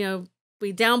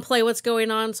 we downplay what's going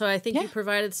on. So I think you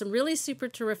provided some really super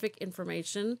terrific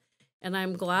information, and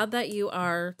I'm glad that you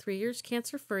are 3 years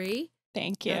cancer-free.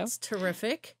 Thank you. That's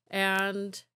terrific.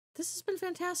 And this has been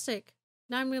fantastic.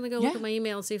 Now I'm going to go look at my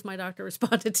email and see if my doctor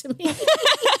responded to me.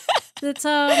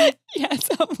 Yes,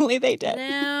 hopefully they did.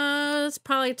 No, it's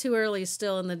probably too early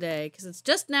still in the day because it's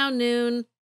just now noon.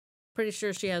 Pretty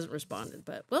sure she hasn't responded,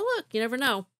 but well, look, you never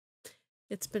know.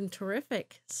 It's been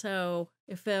terrific. So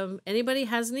if anybody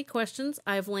has any questions,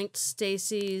 I've linked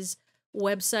Stacie's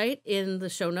website in the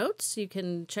show notes. You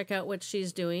can check out what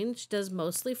she's doing. She does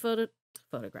mostly focus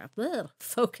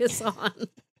on.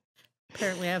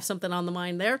 Apparently I have something on the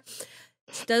mind there.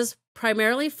 She does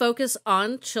primarily focus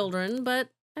on children, but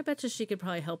I bet you she could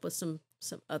probably help with some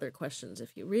other questions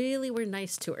if you really were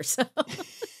nice to her. So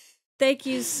thank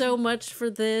you so much for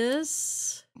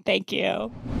this. Thank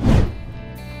you.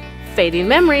 Fading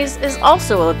Memories is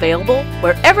also available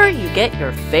wherever you get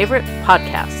your favorite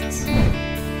podcasts.